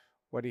about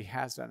what he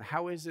has done.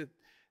 How is it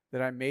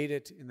that I made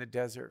it in the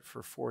desert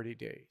for 40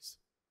 days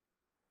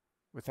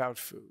without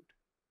food,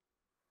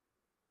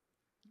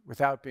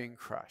 without being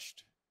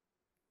crushed?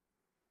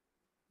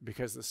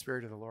 Because the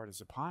Spirit of the Lord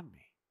is upon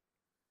me.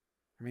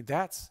 I mean,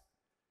 that's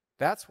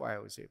why I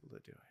was able to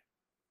do it.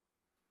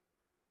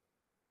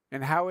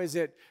 And how is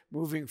it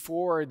moving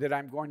forward that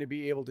I'm going to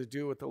be able to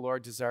do what the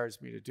Lord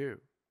desires me to do?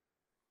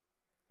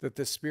 That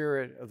the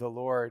Spirit of the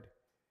Lord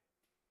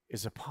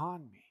is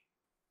upon me.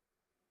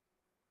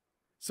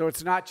 So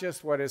it's not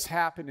just what has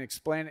happened,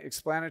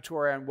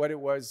 explanatory on what it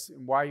was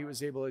and why he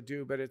was able to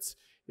do, but it's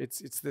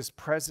this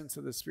presence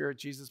of the Spirit,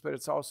 Jesus, but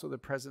it's also the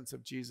presence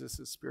of Jesus'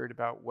 Spirit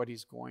about what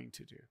he's going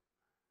to do.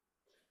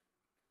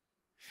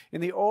 In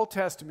the Old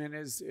Testament,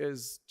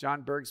 as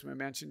John Bergsma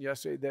mentioned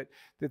yesterday,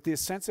 that the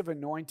sense of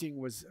anointing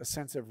was a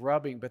sense of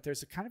rubbing, but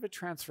there's a kind of a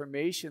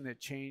transformation that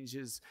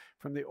changes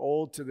from the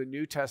Old to the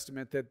New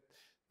Testament, that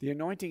the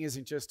anointing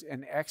isn't just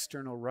an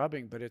external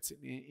rubbing, but it's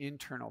an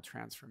internal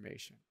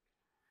transformation.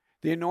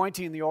 The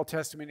anointing in the Old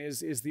Testament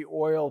is the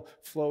oil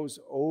flows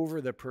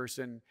over the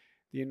person.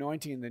 The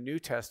anointing in the New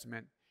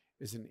Testament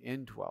is an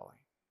indwelling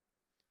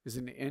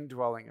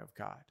of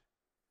God.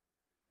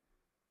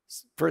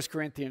 1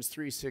 Corinthians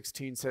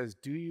 3:16 says,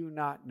 "Do you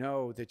not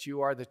know that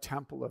you are the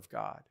temple of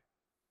God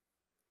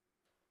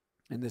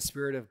and the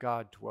Spirit of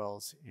God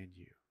dwells in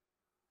you.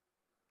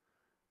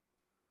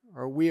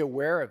 Are we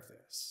aware of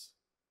this?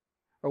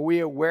 Are we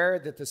aware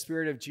that the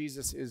Spirit of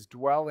Jesus is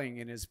dwelling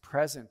and is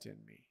present in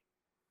me?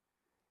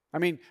 I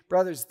mean,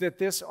 brothers, that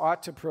this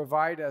ought to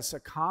provide us a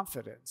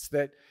confidence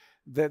that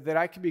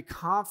I can be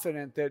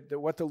confident that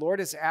what the Lord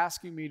is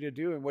asking me to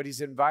do and what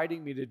he's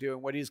inviting me to do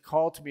and what he's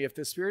called to me, if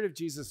the Spirit of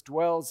Jesus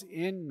dwells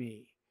in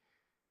me,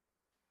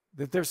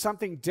 that there's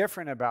something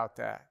different about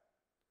that.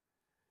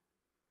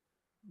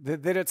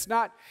 That it's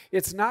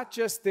not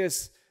just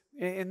this,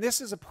 and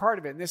this is a part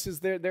of it, and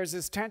there's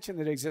this tension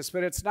that exists,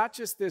 but it's not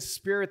just this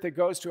Spirit that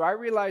goes to. I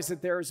realize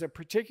that there is a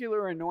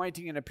particular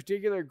anointing and a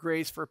particular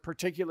grace for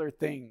particular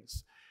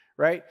things.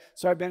 Right?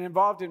 So I've been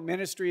involved in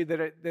ministry that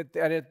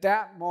at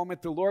that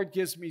moment, the Lord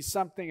gives me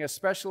something, a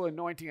special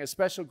anointing, a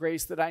special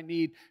grace that I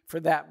need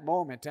for that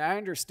moment. And I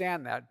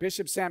understand that.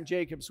 Bishop Sam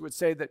Jacobs would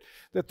say that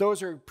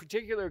those are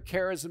particular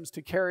charisms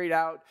to carry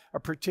out a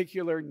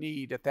particular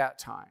need at that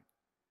time.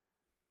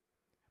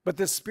 But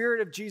the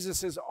Spirit of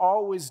Jesus is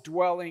always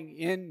dwelling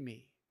in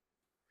me.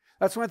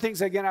 That's one of the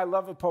things, again, I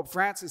love of Pope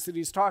Francis, that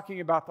he's talking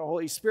about the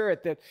Holy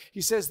Spirit, that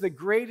he says the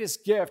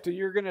greatest gift, and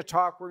we're going to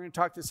talk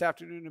this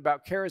afternoon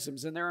about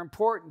charisms, and they're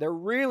important. They're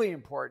really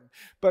important.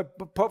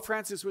 But Pope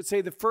Francis would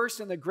say the first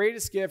and the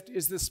greatest gift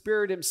is the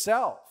Spirit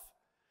himself,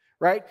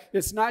 right?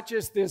 It's not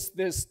just this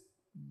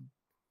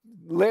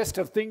list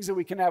of things that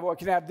we can have. Well, I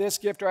can have this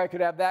gift, or I could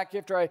have that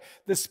gift, or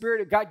the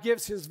Spirit of God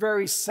gives his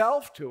very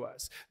self to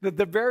us, that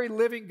the very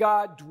living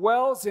God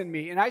dwells in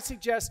me. And I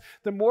suggest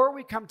the more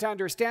we come to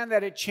understand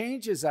that, it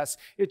changes us.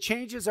 It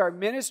changes our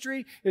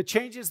ministry. It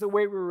changes the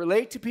way we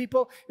relate to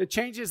people. It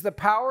changes the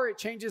power. It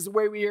changes the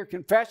way we hear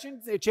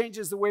confessions. It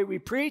changes the way we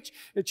preach.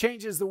 It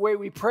changes the way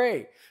we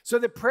pray. So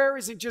the prayer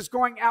isn't just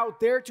going out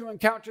there to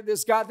encounter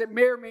this God that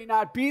may or may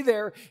not be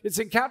there. It's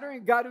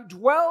encountering God who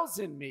dwells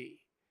in me.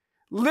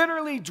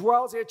 Literally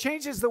dwells. It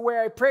changes the way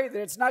I pray,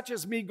 that it's not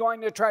just me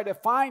going to try to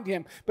find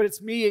him, but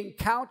it's me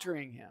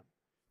encountering him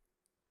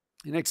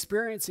and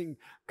experiencing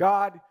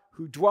God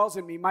who dwells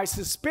in me. My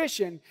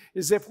suspicion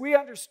is if we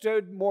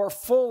understood more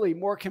fully,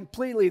 more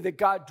completely that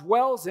God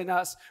dwells in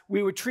us,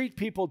 we would treat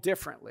people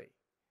differently.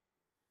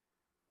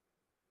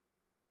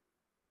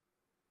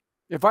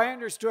 If I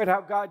understood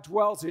how God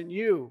dwells in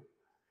you,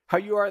 how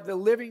you are the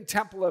living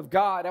temple of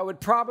God, I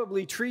would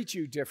probably treat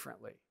you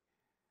differently.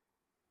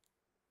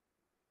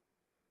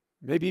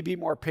 Maybe be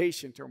more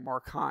patient or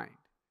more kind,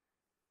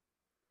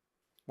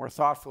 more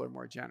thoughtful or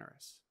more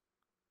generous.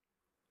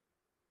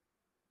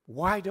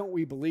 Why don't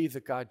we believe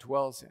that God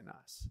dwells in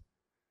us?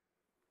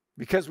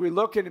 Because we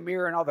look in the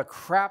mirror and all the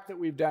crap that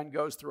we've done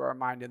goes through our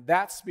mind, and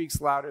that speaks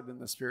louder than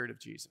the Spirit of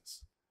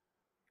Jesus.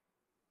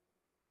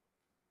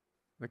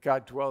 That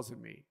God dwells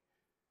in me,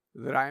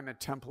 that I am a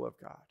temple of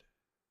God.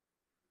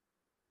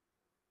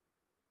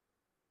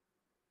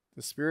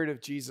 The Spirit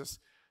of Jesus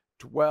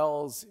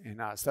dwells in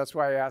us. That's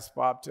why I asked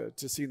Bob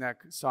to sing that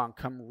song,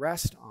 Come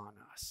Rest on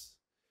Us.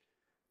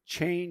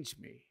 Change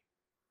me.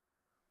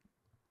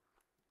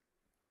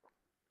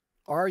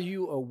 Are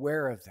you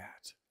aware of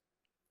that?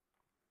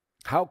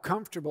 How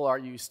comfortable are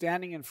you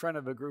standing in front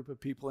of a group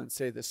of people and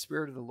say, the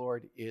Spirit of the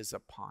Lord is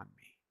upon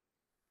me?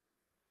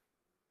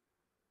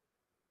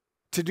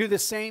 To do the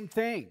same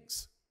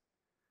things,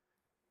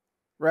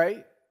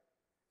 right?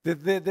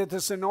 That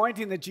this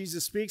anointing that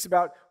Jesus speaks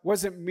about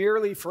wasn't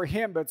merely for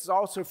him, but it's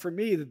also for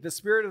me, that the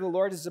Spirit of the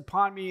Lord is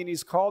upon me, and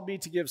he's called me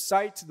to give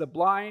sight to the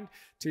blind,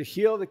 to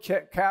heal the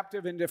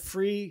captive, and to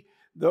free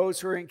those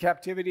who are in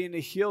captivity, and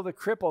to heal the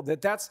crippled.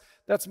 That's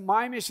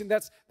my mission.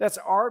 That's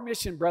our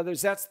mission,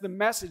 brothers. That's the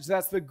message.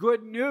 That's the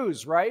good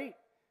news, right?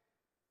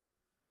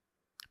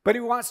 But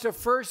he wants to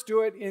first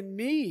do it in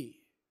me,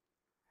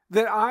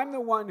 that I'm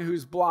the one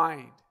who's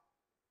blind.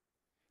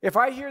 If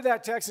I hear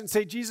that text and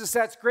say, Jesus,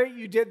 that's great,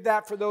 you did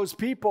that for those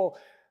people,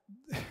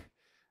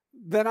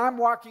 then I'm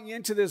walking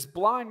into this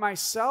blind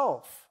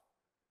myself.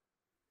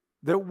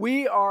 That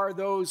we are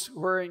those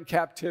who are in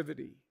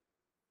captivity.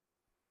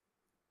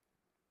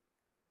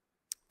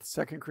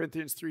 2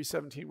 Corinthians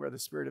 3:17, where the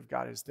Spirit of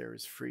God is, there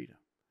is freedom.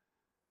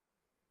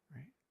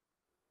 Right?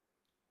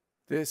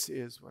 This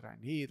is what I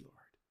need, Lord.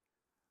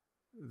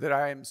 That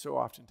I am so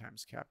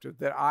oftentimes captive,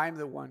 that I'm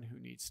the one who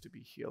needs to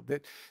be healed,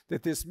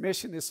 that this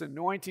mission, this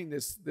anointing,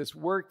 this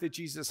work that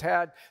Jesus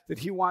had, that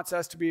he wants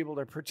us to be able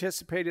to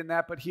participate in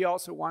that, but he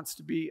also wants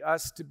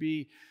us to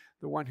be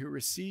the one who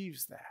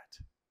receives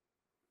that.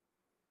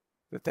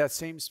 That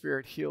same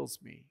Spirit heals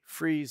me,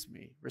 frees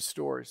me,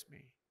 restores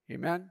me.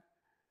 Amen?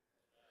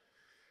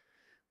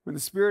 When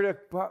the Spirit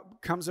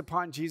comes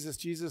upon Jesus,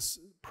 Jesus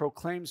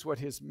proclaims what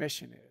his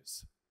mission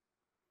is.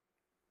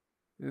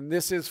 And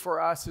this is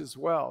for us as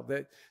well,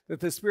 that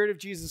the Spirit of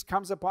Jesus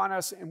comes upon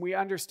us and we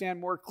understand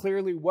more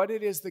clearly what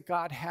it is that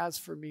God has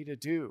for me to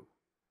do.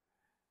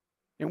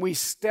 And we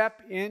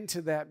step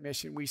into that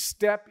mission. We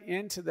step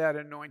into that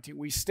anointing.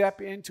 We step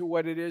into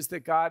what it is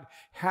that God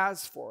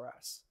has for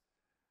us.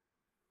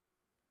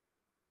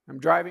 I'm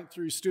driving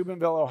through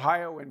Steubenville,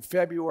 Ohio in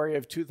February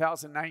of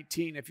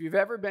 2019. If you've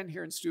ever been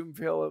here in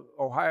Steubenville,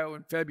 Ohio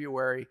in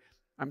February,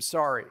 I'm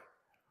sorry.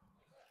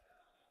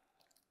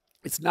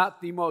 It's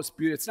not the most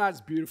beautiful. It's not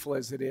as beautiful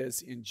as it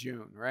is in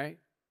June, right?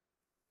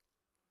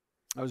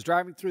 I was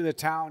driving through the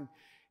town,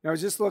 and I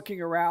was just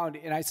looking around,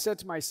 and I said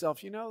to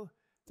myself,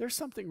 there's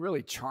something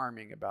really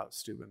charming about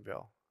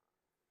Steubenville.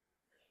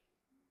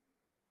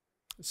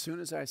 As soon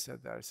as I said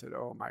that, I said,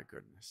 oh my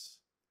goodness,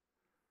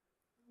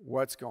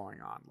 what's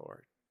going on,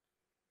 Lord?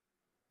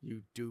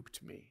 You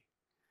duped me.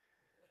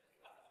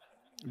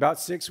 About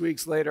 6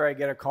 weeks later, I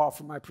get a call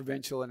from my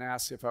provincial and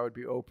asks if I would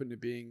be open to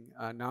being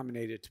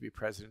nominated to be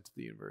president of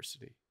the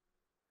university,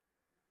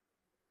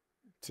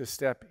 to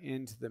step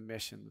into the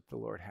mission that the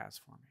Lord has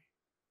for me.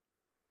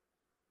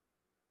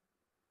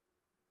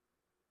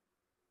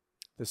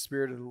 The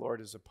Spirit of the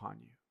Lord is upon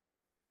you.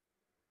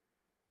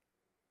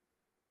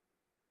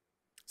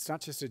 It's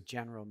not just a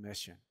general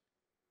mission.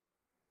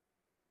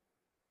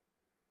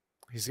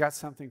 He's got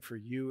something for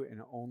you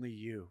and only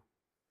you,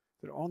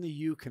 that only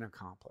you can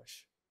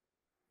accomplish.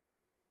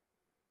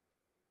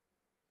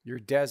 Your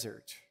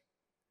desert,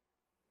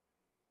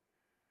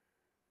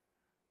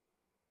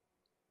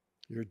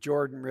 your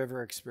Jordan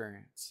River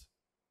experience,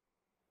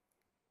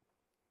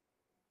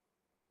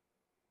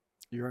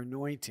 your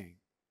anointing,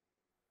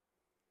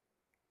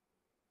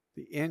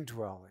 the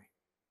indwelling.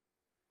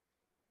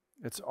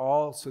 It's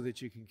all so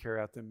that you can carry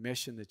out the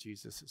mission that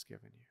Jesus has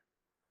given you.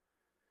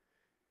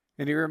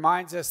 And he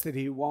reminds us that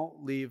he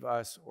won't leave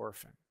us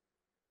orphaned.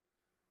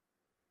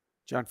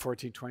 John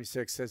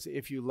 14:26 says,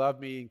 if you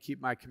love me and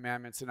keep my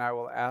commandments, and I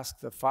will ask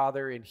the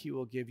Father, and he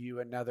will give you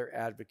another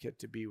advocate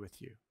to be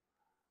with you.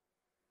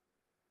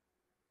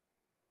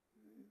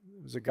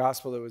 It was a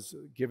gospel that was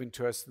given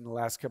to us in the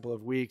last couple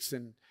of weeks,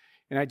 and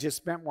I just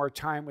spent more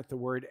time with the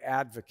word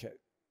advocate.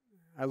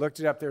 I looked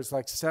it up. There's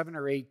like 7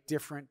 or 8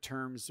 different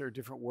terms or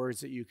different words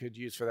that you could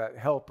use for that.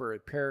 Helper,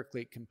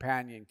 paraclete,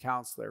 companion,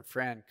 counselor,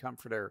 friend,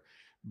 comforter,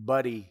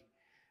 buddy,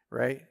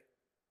 right?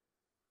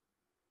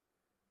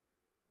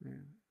 Yeah.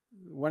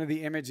 One of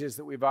the images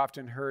that we've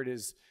often heard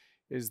is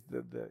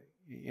the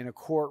in a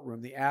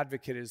courtroom, the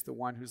advocate is the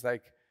one who's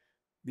like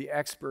the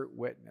expert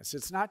witness.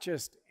 It's not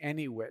just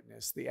any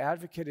witness. The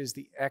advocate is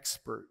the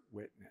expert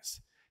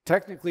witness.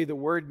 Technically, the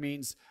word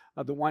means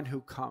the one who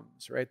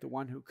comes, right? The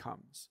one who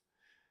comes.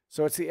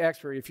 So it's the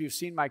expert. If you've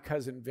seen My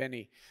Cousin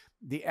Vinny,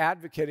 the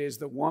advocate is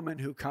the woman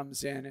who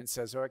comes in and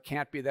says, oh, it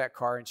can't be that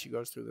car. And she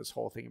goes through this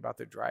whole thing about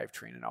the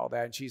drivetrain and all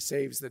that. And she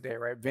saves the day,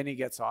 right? Vinny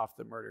gets off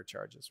the murder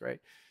charges, right?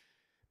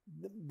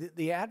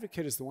 The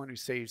advocate is the one who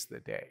saves the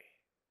day.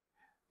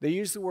 They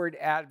use the word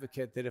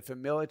advocate that if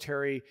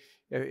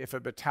a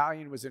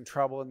battalion was in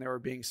trouble and they were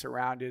being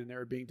surrounded and they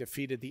were being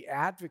defeated, the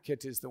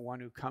advocate is the one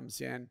who comes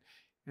in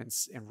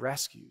and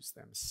rescues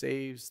them,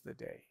 saves the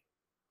day.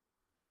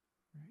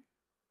 Right?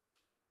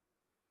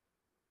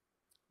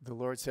 The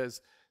Lord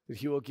says that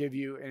he will give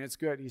you, and it's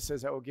good, he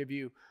says, I will give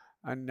you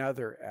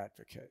another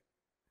advocate.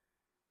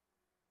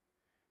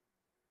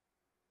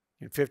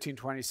 In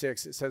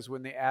 15:26, it says,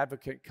 when the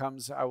advocate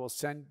comes, I will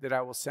send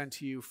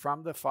to you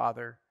from the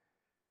Father,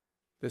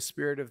 the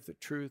Spirit of the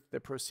truth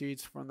that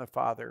proceeds from the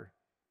Father.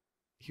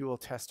 He will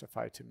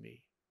testify to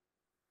me.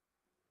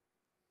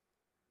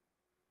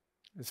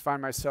 I just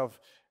find myself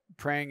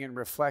praying and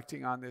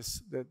reflecting on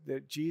this,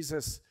 that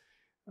Jesus,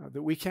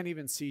 that we can't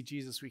even see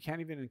Jesus. We can't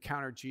even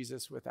encounter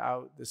Jesus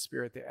without the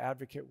Spirit. The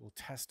advocate will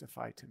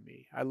testify to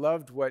me. I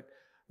loved what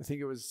I think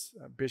it was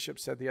Bishop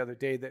said the other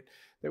day, that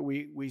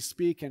we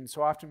speak, and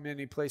so often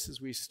many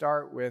places we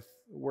start with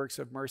works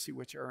of mercy,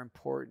 which are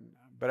important.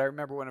 But I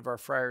remember one of our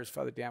friars,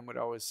 Father Dan, would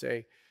always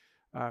say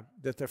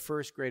that the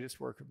first greatest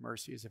work of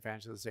mercy is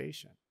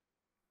evangelization,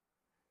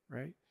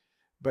 right?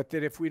 But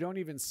that if we don't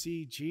even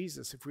see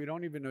Jesus, if we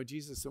don't even know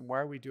Jesus, then why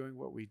are we doing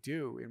what we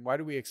do? And why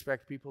do we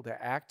expect people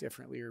to act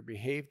differently or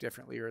behave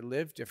differently or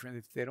live differently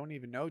if they don't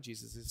even know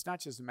Jesus? It's not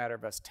just a matter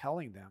of us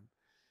telling them.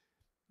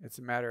 It's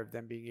a matter of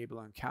them being able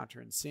to encounter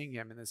and seeing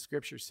him. And the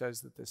scripture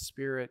says that the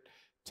Spirit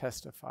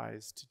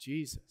testifies to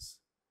Jesus.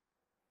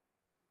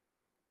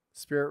 The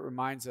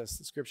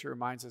scripture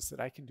reminds us that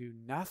I can do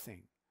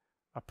nothing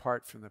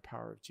apart from the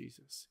power of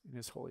Jesus and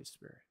his Holy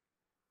Spirit.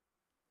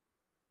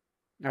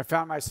 And I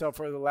found myself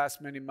over the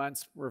last many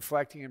months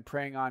reflecting and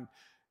praying on,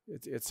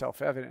 it's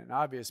self-evident and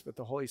obvious, but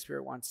the Holy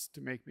Spirit wants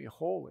to make me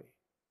holy.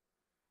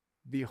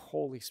 The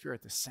Holy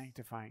Spirit, the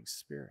sanctifying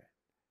Spirit.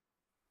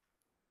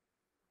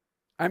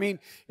 I mean,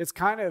 it's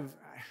kind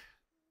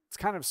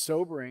of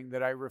sobering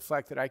that I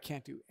reflect that I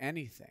can't do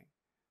anything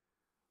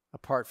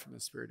apart from the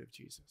Spirit of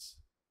Jesus.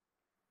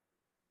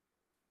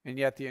 And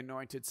yet the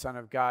anointed Son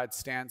of God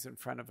stands in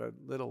front of a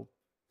little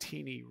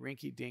teeny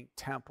rinky-dink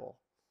temple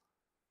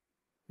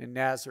in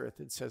Nazareth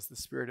and says, the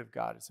Spirit of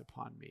God is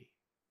upon me.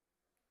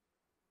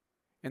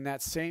 And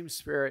that same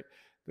Spirit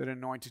that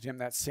anointed him,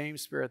 that same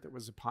Spirit that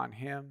was upon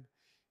him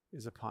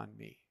is upon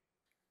me,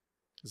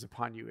 is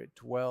upon you. It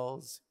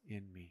dwells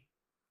in me.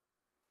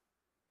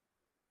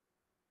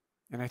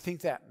 And I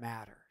think that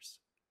matters.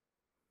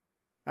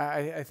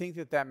 I think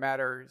that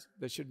matters,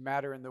 that should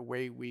matter in the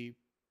way we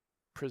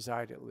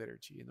preside at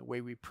liturgy, in the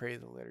way we pray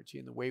the liturgy,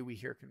 in the way we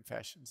hear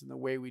confessions, in the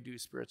way we do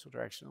spiritual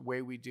direction, the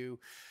way we do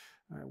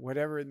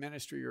whatever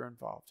ministry you're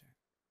involved in.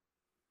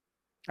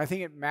 I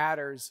think it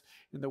matters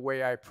in the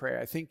way I pray.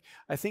 I think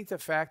the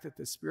fact that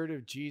the Spirit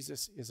of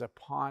Jesus is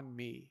upon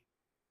me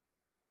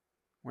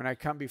when I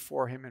come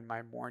before him in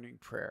my morning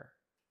prayer,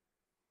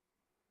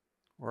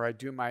 or I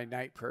do my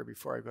night prayer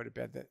before I go to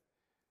bed,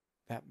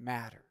 that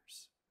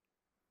matters.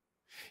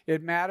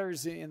 It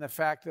matters in the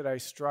fact that I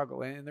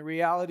struggle. And the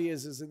reality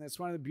is, and it's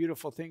one of the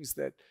beautiful things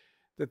that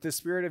the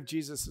Spirit of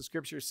Jesus, the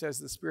Scripture says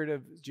the Spirit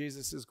of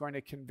Jesus is going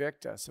to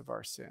convict us of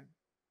our sin,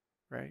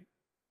 right?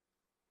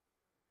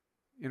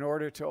 In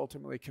order to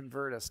ultimately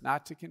convert us,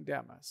 not to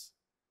condemn us.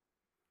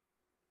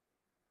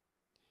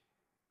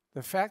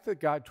 The fact that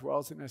God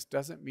dwells in us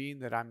doesn't mean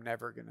that I'm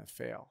never going to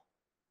fail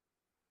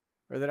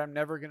or that I'm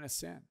never going to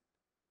sin.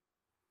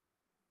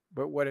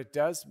 But what it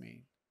does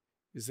mean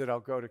is that I'll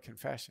go to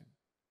confession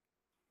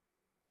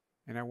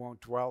and I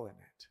won't dwell in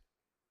it.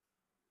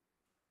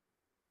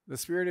 The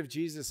Spirit of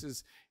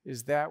Jesus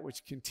is that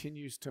which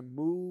continues to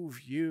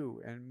move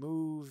you and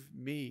move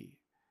me.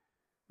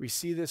 We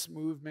see this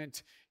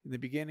movement in the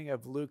beginning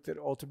of Luke that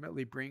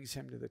ultimately brings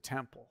him to the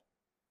temple,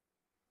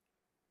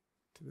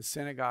 to the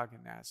synagogue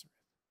in Nazareth.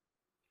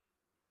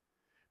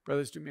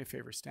 Brothers, do me a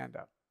favor, stand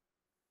up.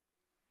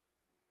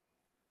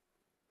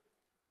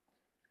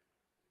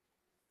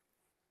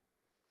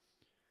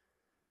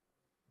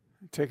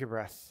 Take a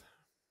breath.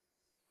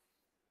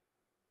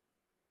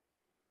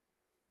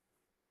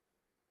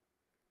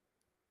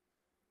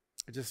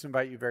 I just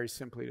invite you very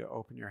simply to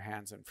open your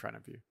hands in front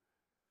of you.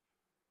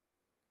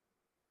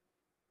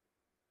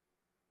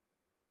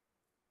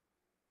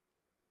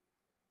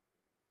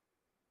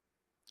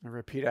 And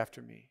repeat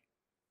after me.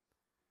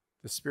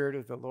 The Spirit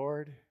of the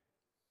Lord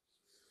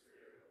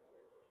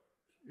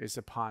is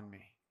upon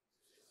me.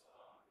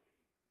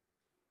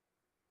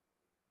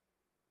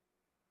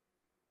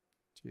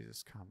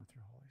 Jesus, come with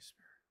your Holy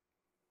Spirit.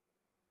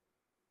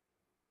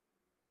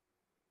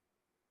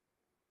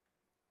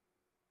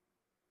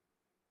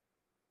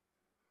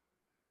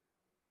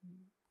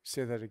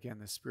 Say that again.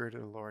 The Spirit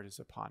of the Lord is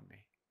upon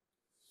me.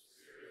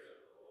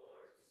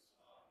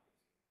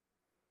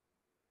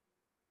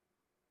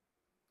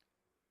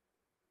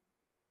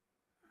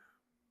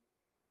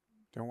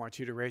 Don't want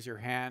you to raise your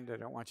hand. I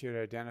don't want you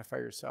to identify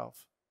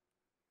yourself.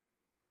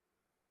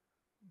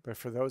 But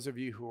for those of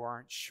you who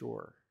aren't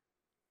sure,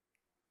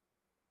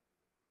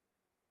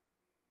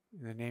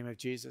 in the name of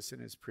Jesus and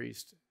his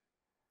priest,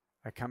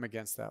 I come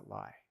against that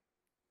lie.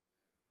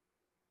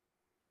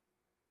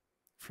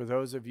 For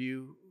those of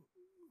you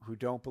who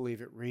don't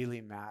believe it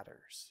really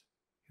matters,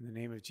 in the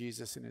name of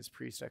Jesus and his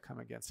priest, I come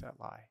against that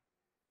lie.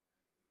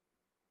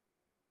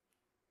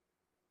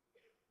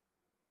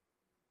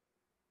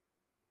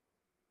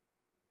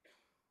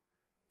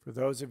 For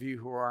those of you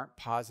who aren't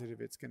positive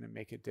it's going to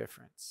make a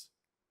difference,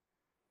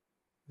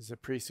 as a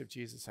priest of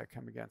Jesus, I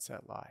come against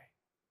that lie.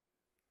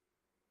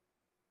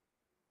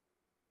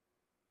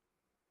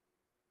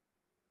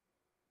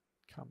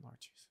 Come, Lord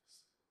Jesus.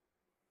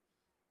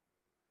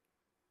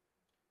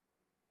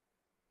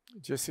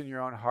 Just in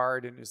your own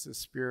heart and as the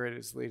Spirit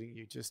is leading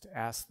you, just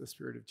ask the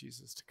Spirit of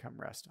Jesus to come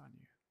rest on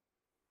you,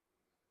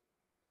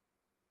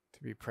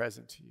 to be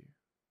present to you,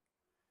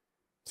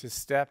 to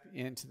step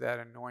into that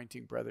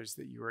anointing, brothers,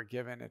 that you were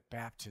given at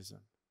baptism.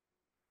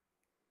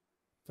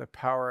 The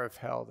power of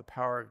hell, the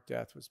power of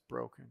death was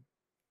broken.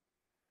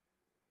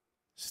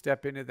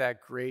 Step into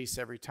that grace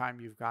every time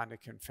you've gone to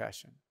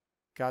confession.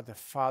 God, the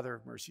Father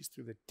of mercies,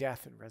 through the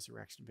death and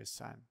resurrection of his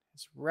Son,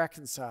 has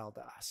reconciled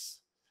us.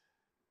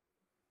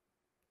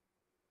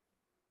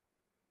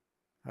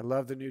 I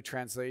love the new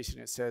translation.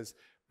 It says,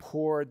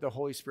 the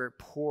Holy Spirit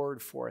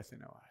poured forth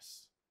into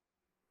us.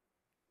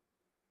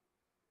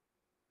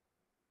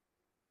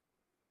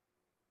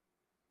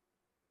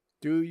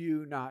 Do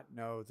you not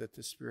know that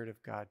the Spirit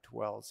of God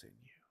dwells in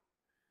you?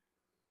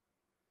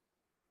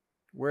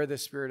 Where the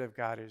Spirit of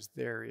God is,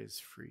 there is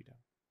freedom.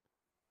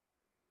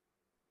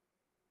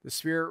 The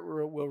Spirit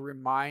will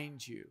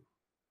remind you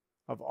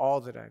of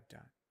all that I've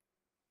done.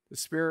 The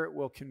Spirit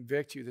will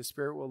convict you. The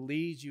Spirit will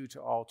lead you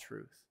to all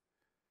truth.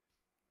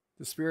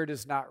 The Spirit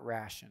is not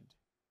rationed.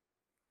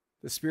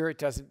 The Spirit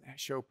doesn't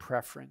show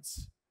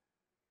preference.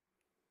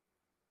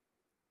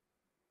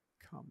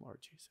 Come, Lord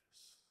Jesus.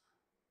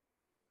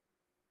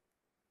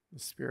 The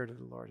Spirit of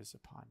the Lord is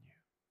upon you.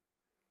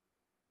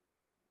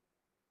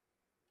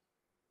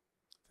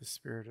 The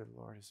Spirit of the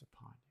Lord is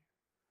upon you.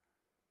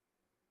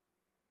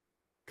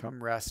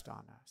 Come rest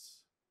on us.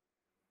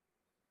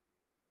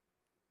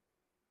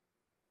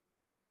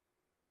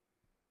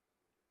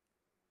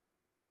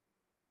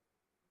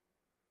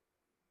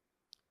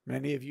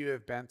 Many of you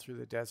have been through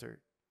the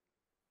desert.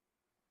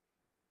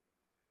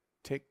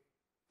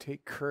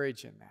 Take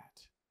courage in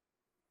that.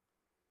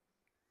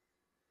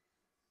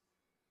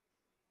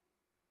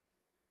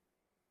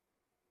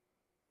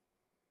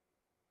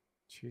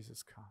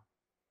 Jesus, come.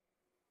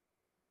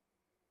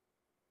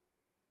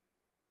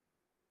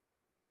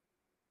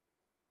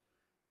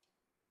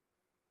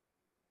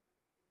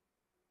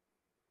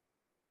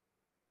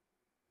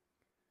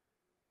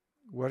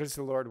 What does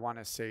the Lord want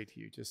to say to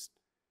you? Just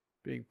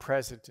being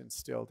present and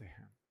still to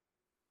him.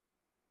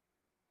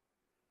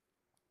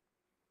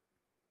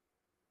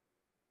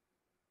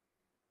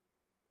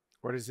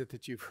 What is it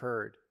that you've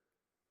heard?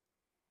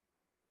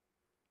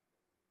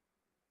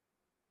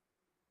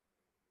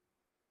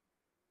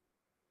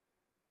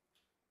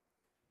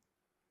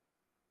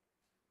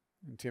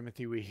 In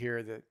Timothy, we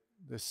hear that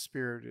the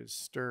Spirit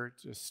is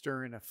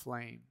stirring a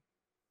flame.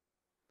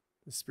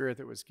 The Spirit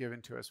that was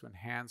given to us when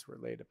hands were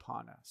laid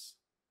upon us.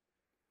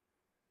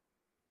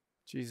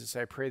 Jesus,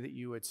 I pray that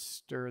you would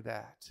stir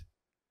that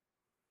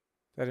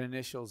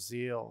initial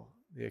zeal,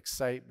 the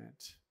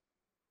excitement,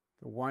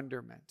 the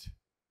wonderment.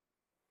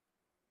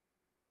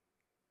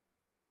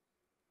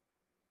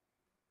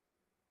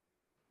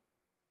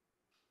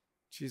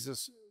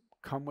 Jesus,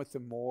 come with the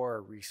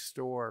more,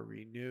 restore,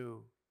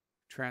 renew,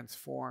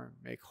 transform,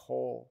 make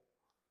whole.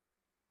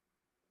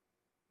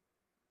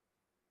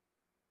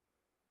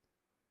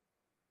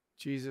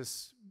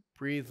 Jesus,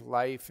 breathe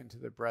life into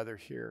the brother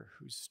here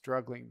who's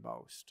struggling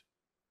most,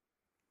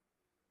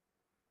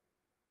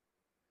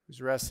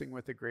 who's wrestling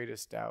with the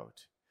greatest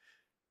doubt,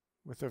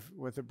 with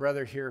a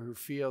brother here who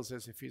feels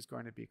as if he's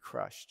going to be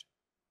crushed.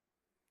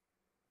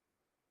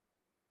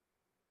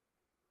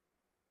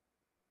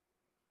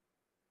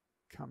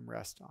 Come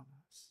rest on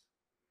us.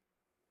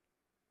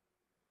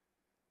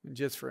 And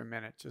just for a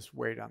minute, just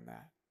wait on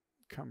that.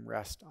 Come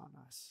rest on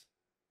us.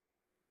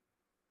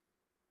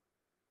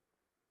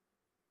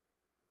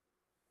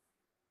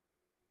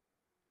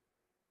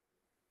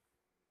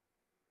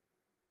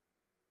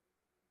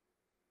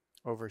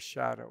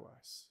 Overshadow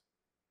us.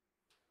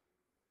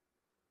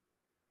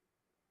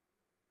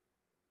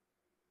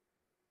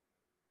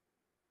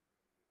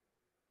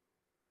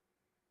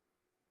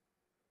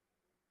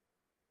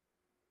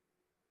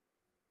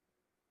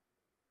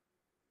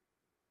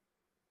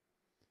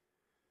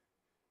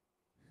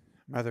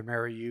 Mother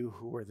Mary, you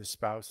who were the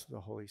spouse of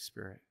the Holy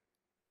Spirit,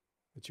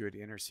 that you would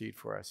intercede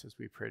for us as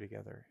we pray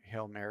together.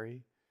 Hail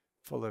Mary,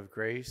 full of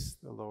grace,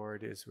 the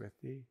Lord is with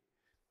thee.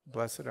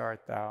 Blessed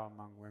art thou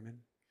among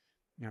women,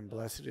 and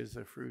blessed is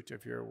the fruit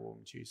of your womb,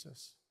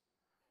 Jesus.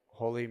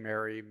 Holy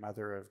Mary,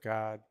 Mother of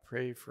God,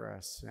 pray for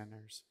us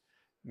sinners,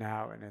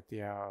 now and at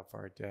the hour of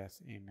our death.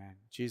 Amen.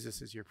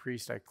 Jesus, as your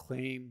priest, I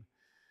claim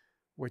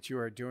what you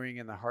are doing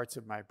in the hearts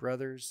of my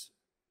brothers,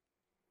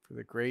 for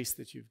the grace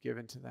that you've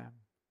given to them,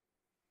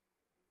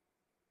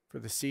 for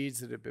the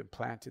seeds that have been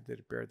planted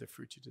that bear the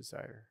fruit you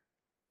desire.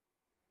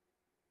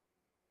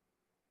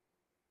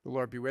 The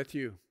Lord be with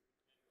you.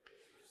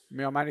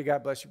 May Almighty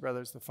God bless you,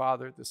 brothers, the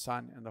Father, the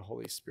Son, and the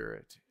Holy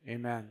Spirit.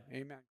 Amen.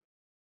 Amen.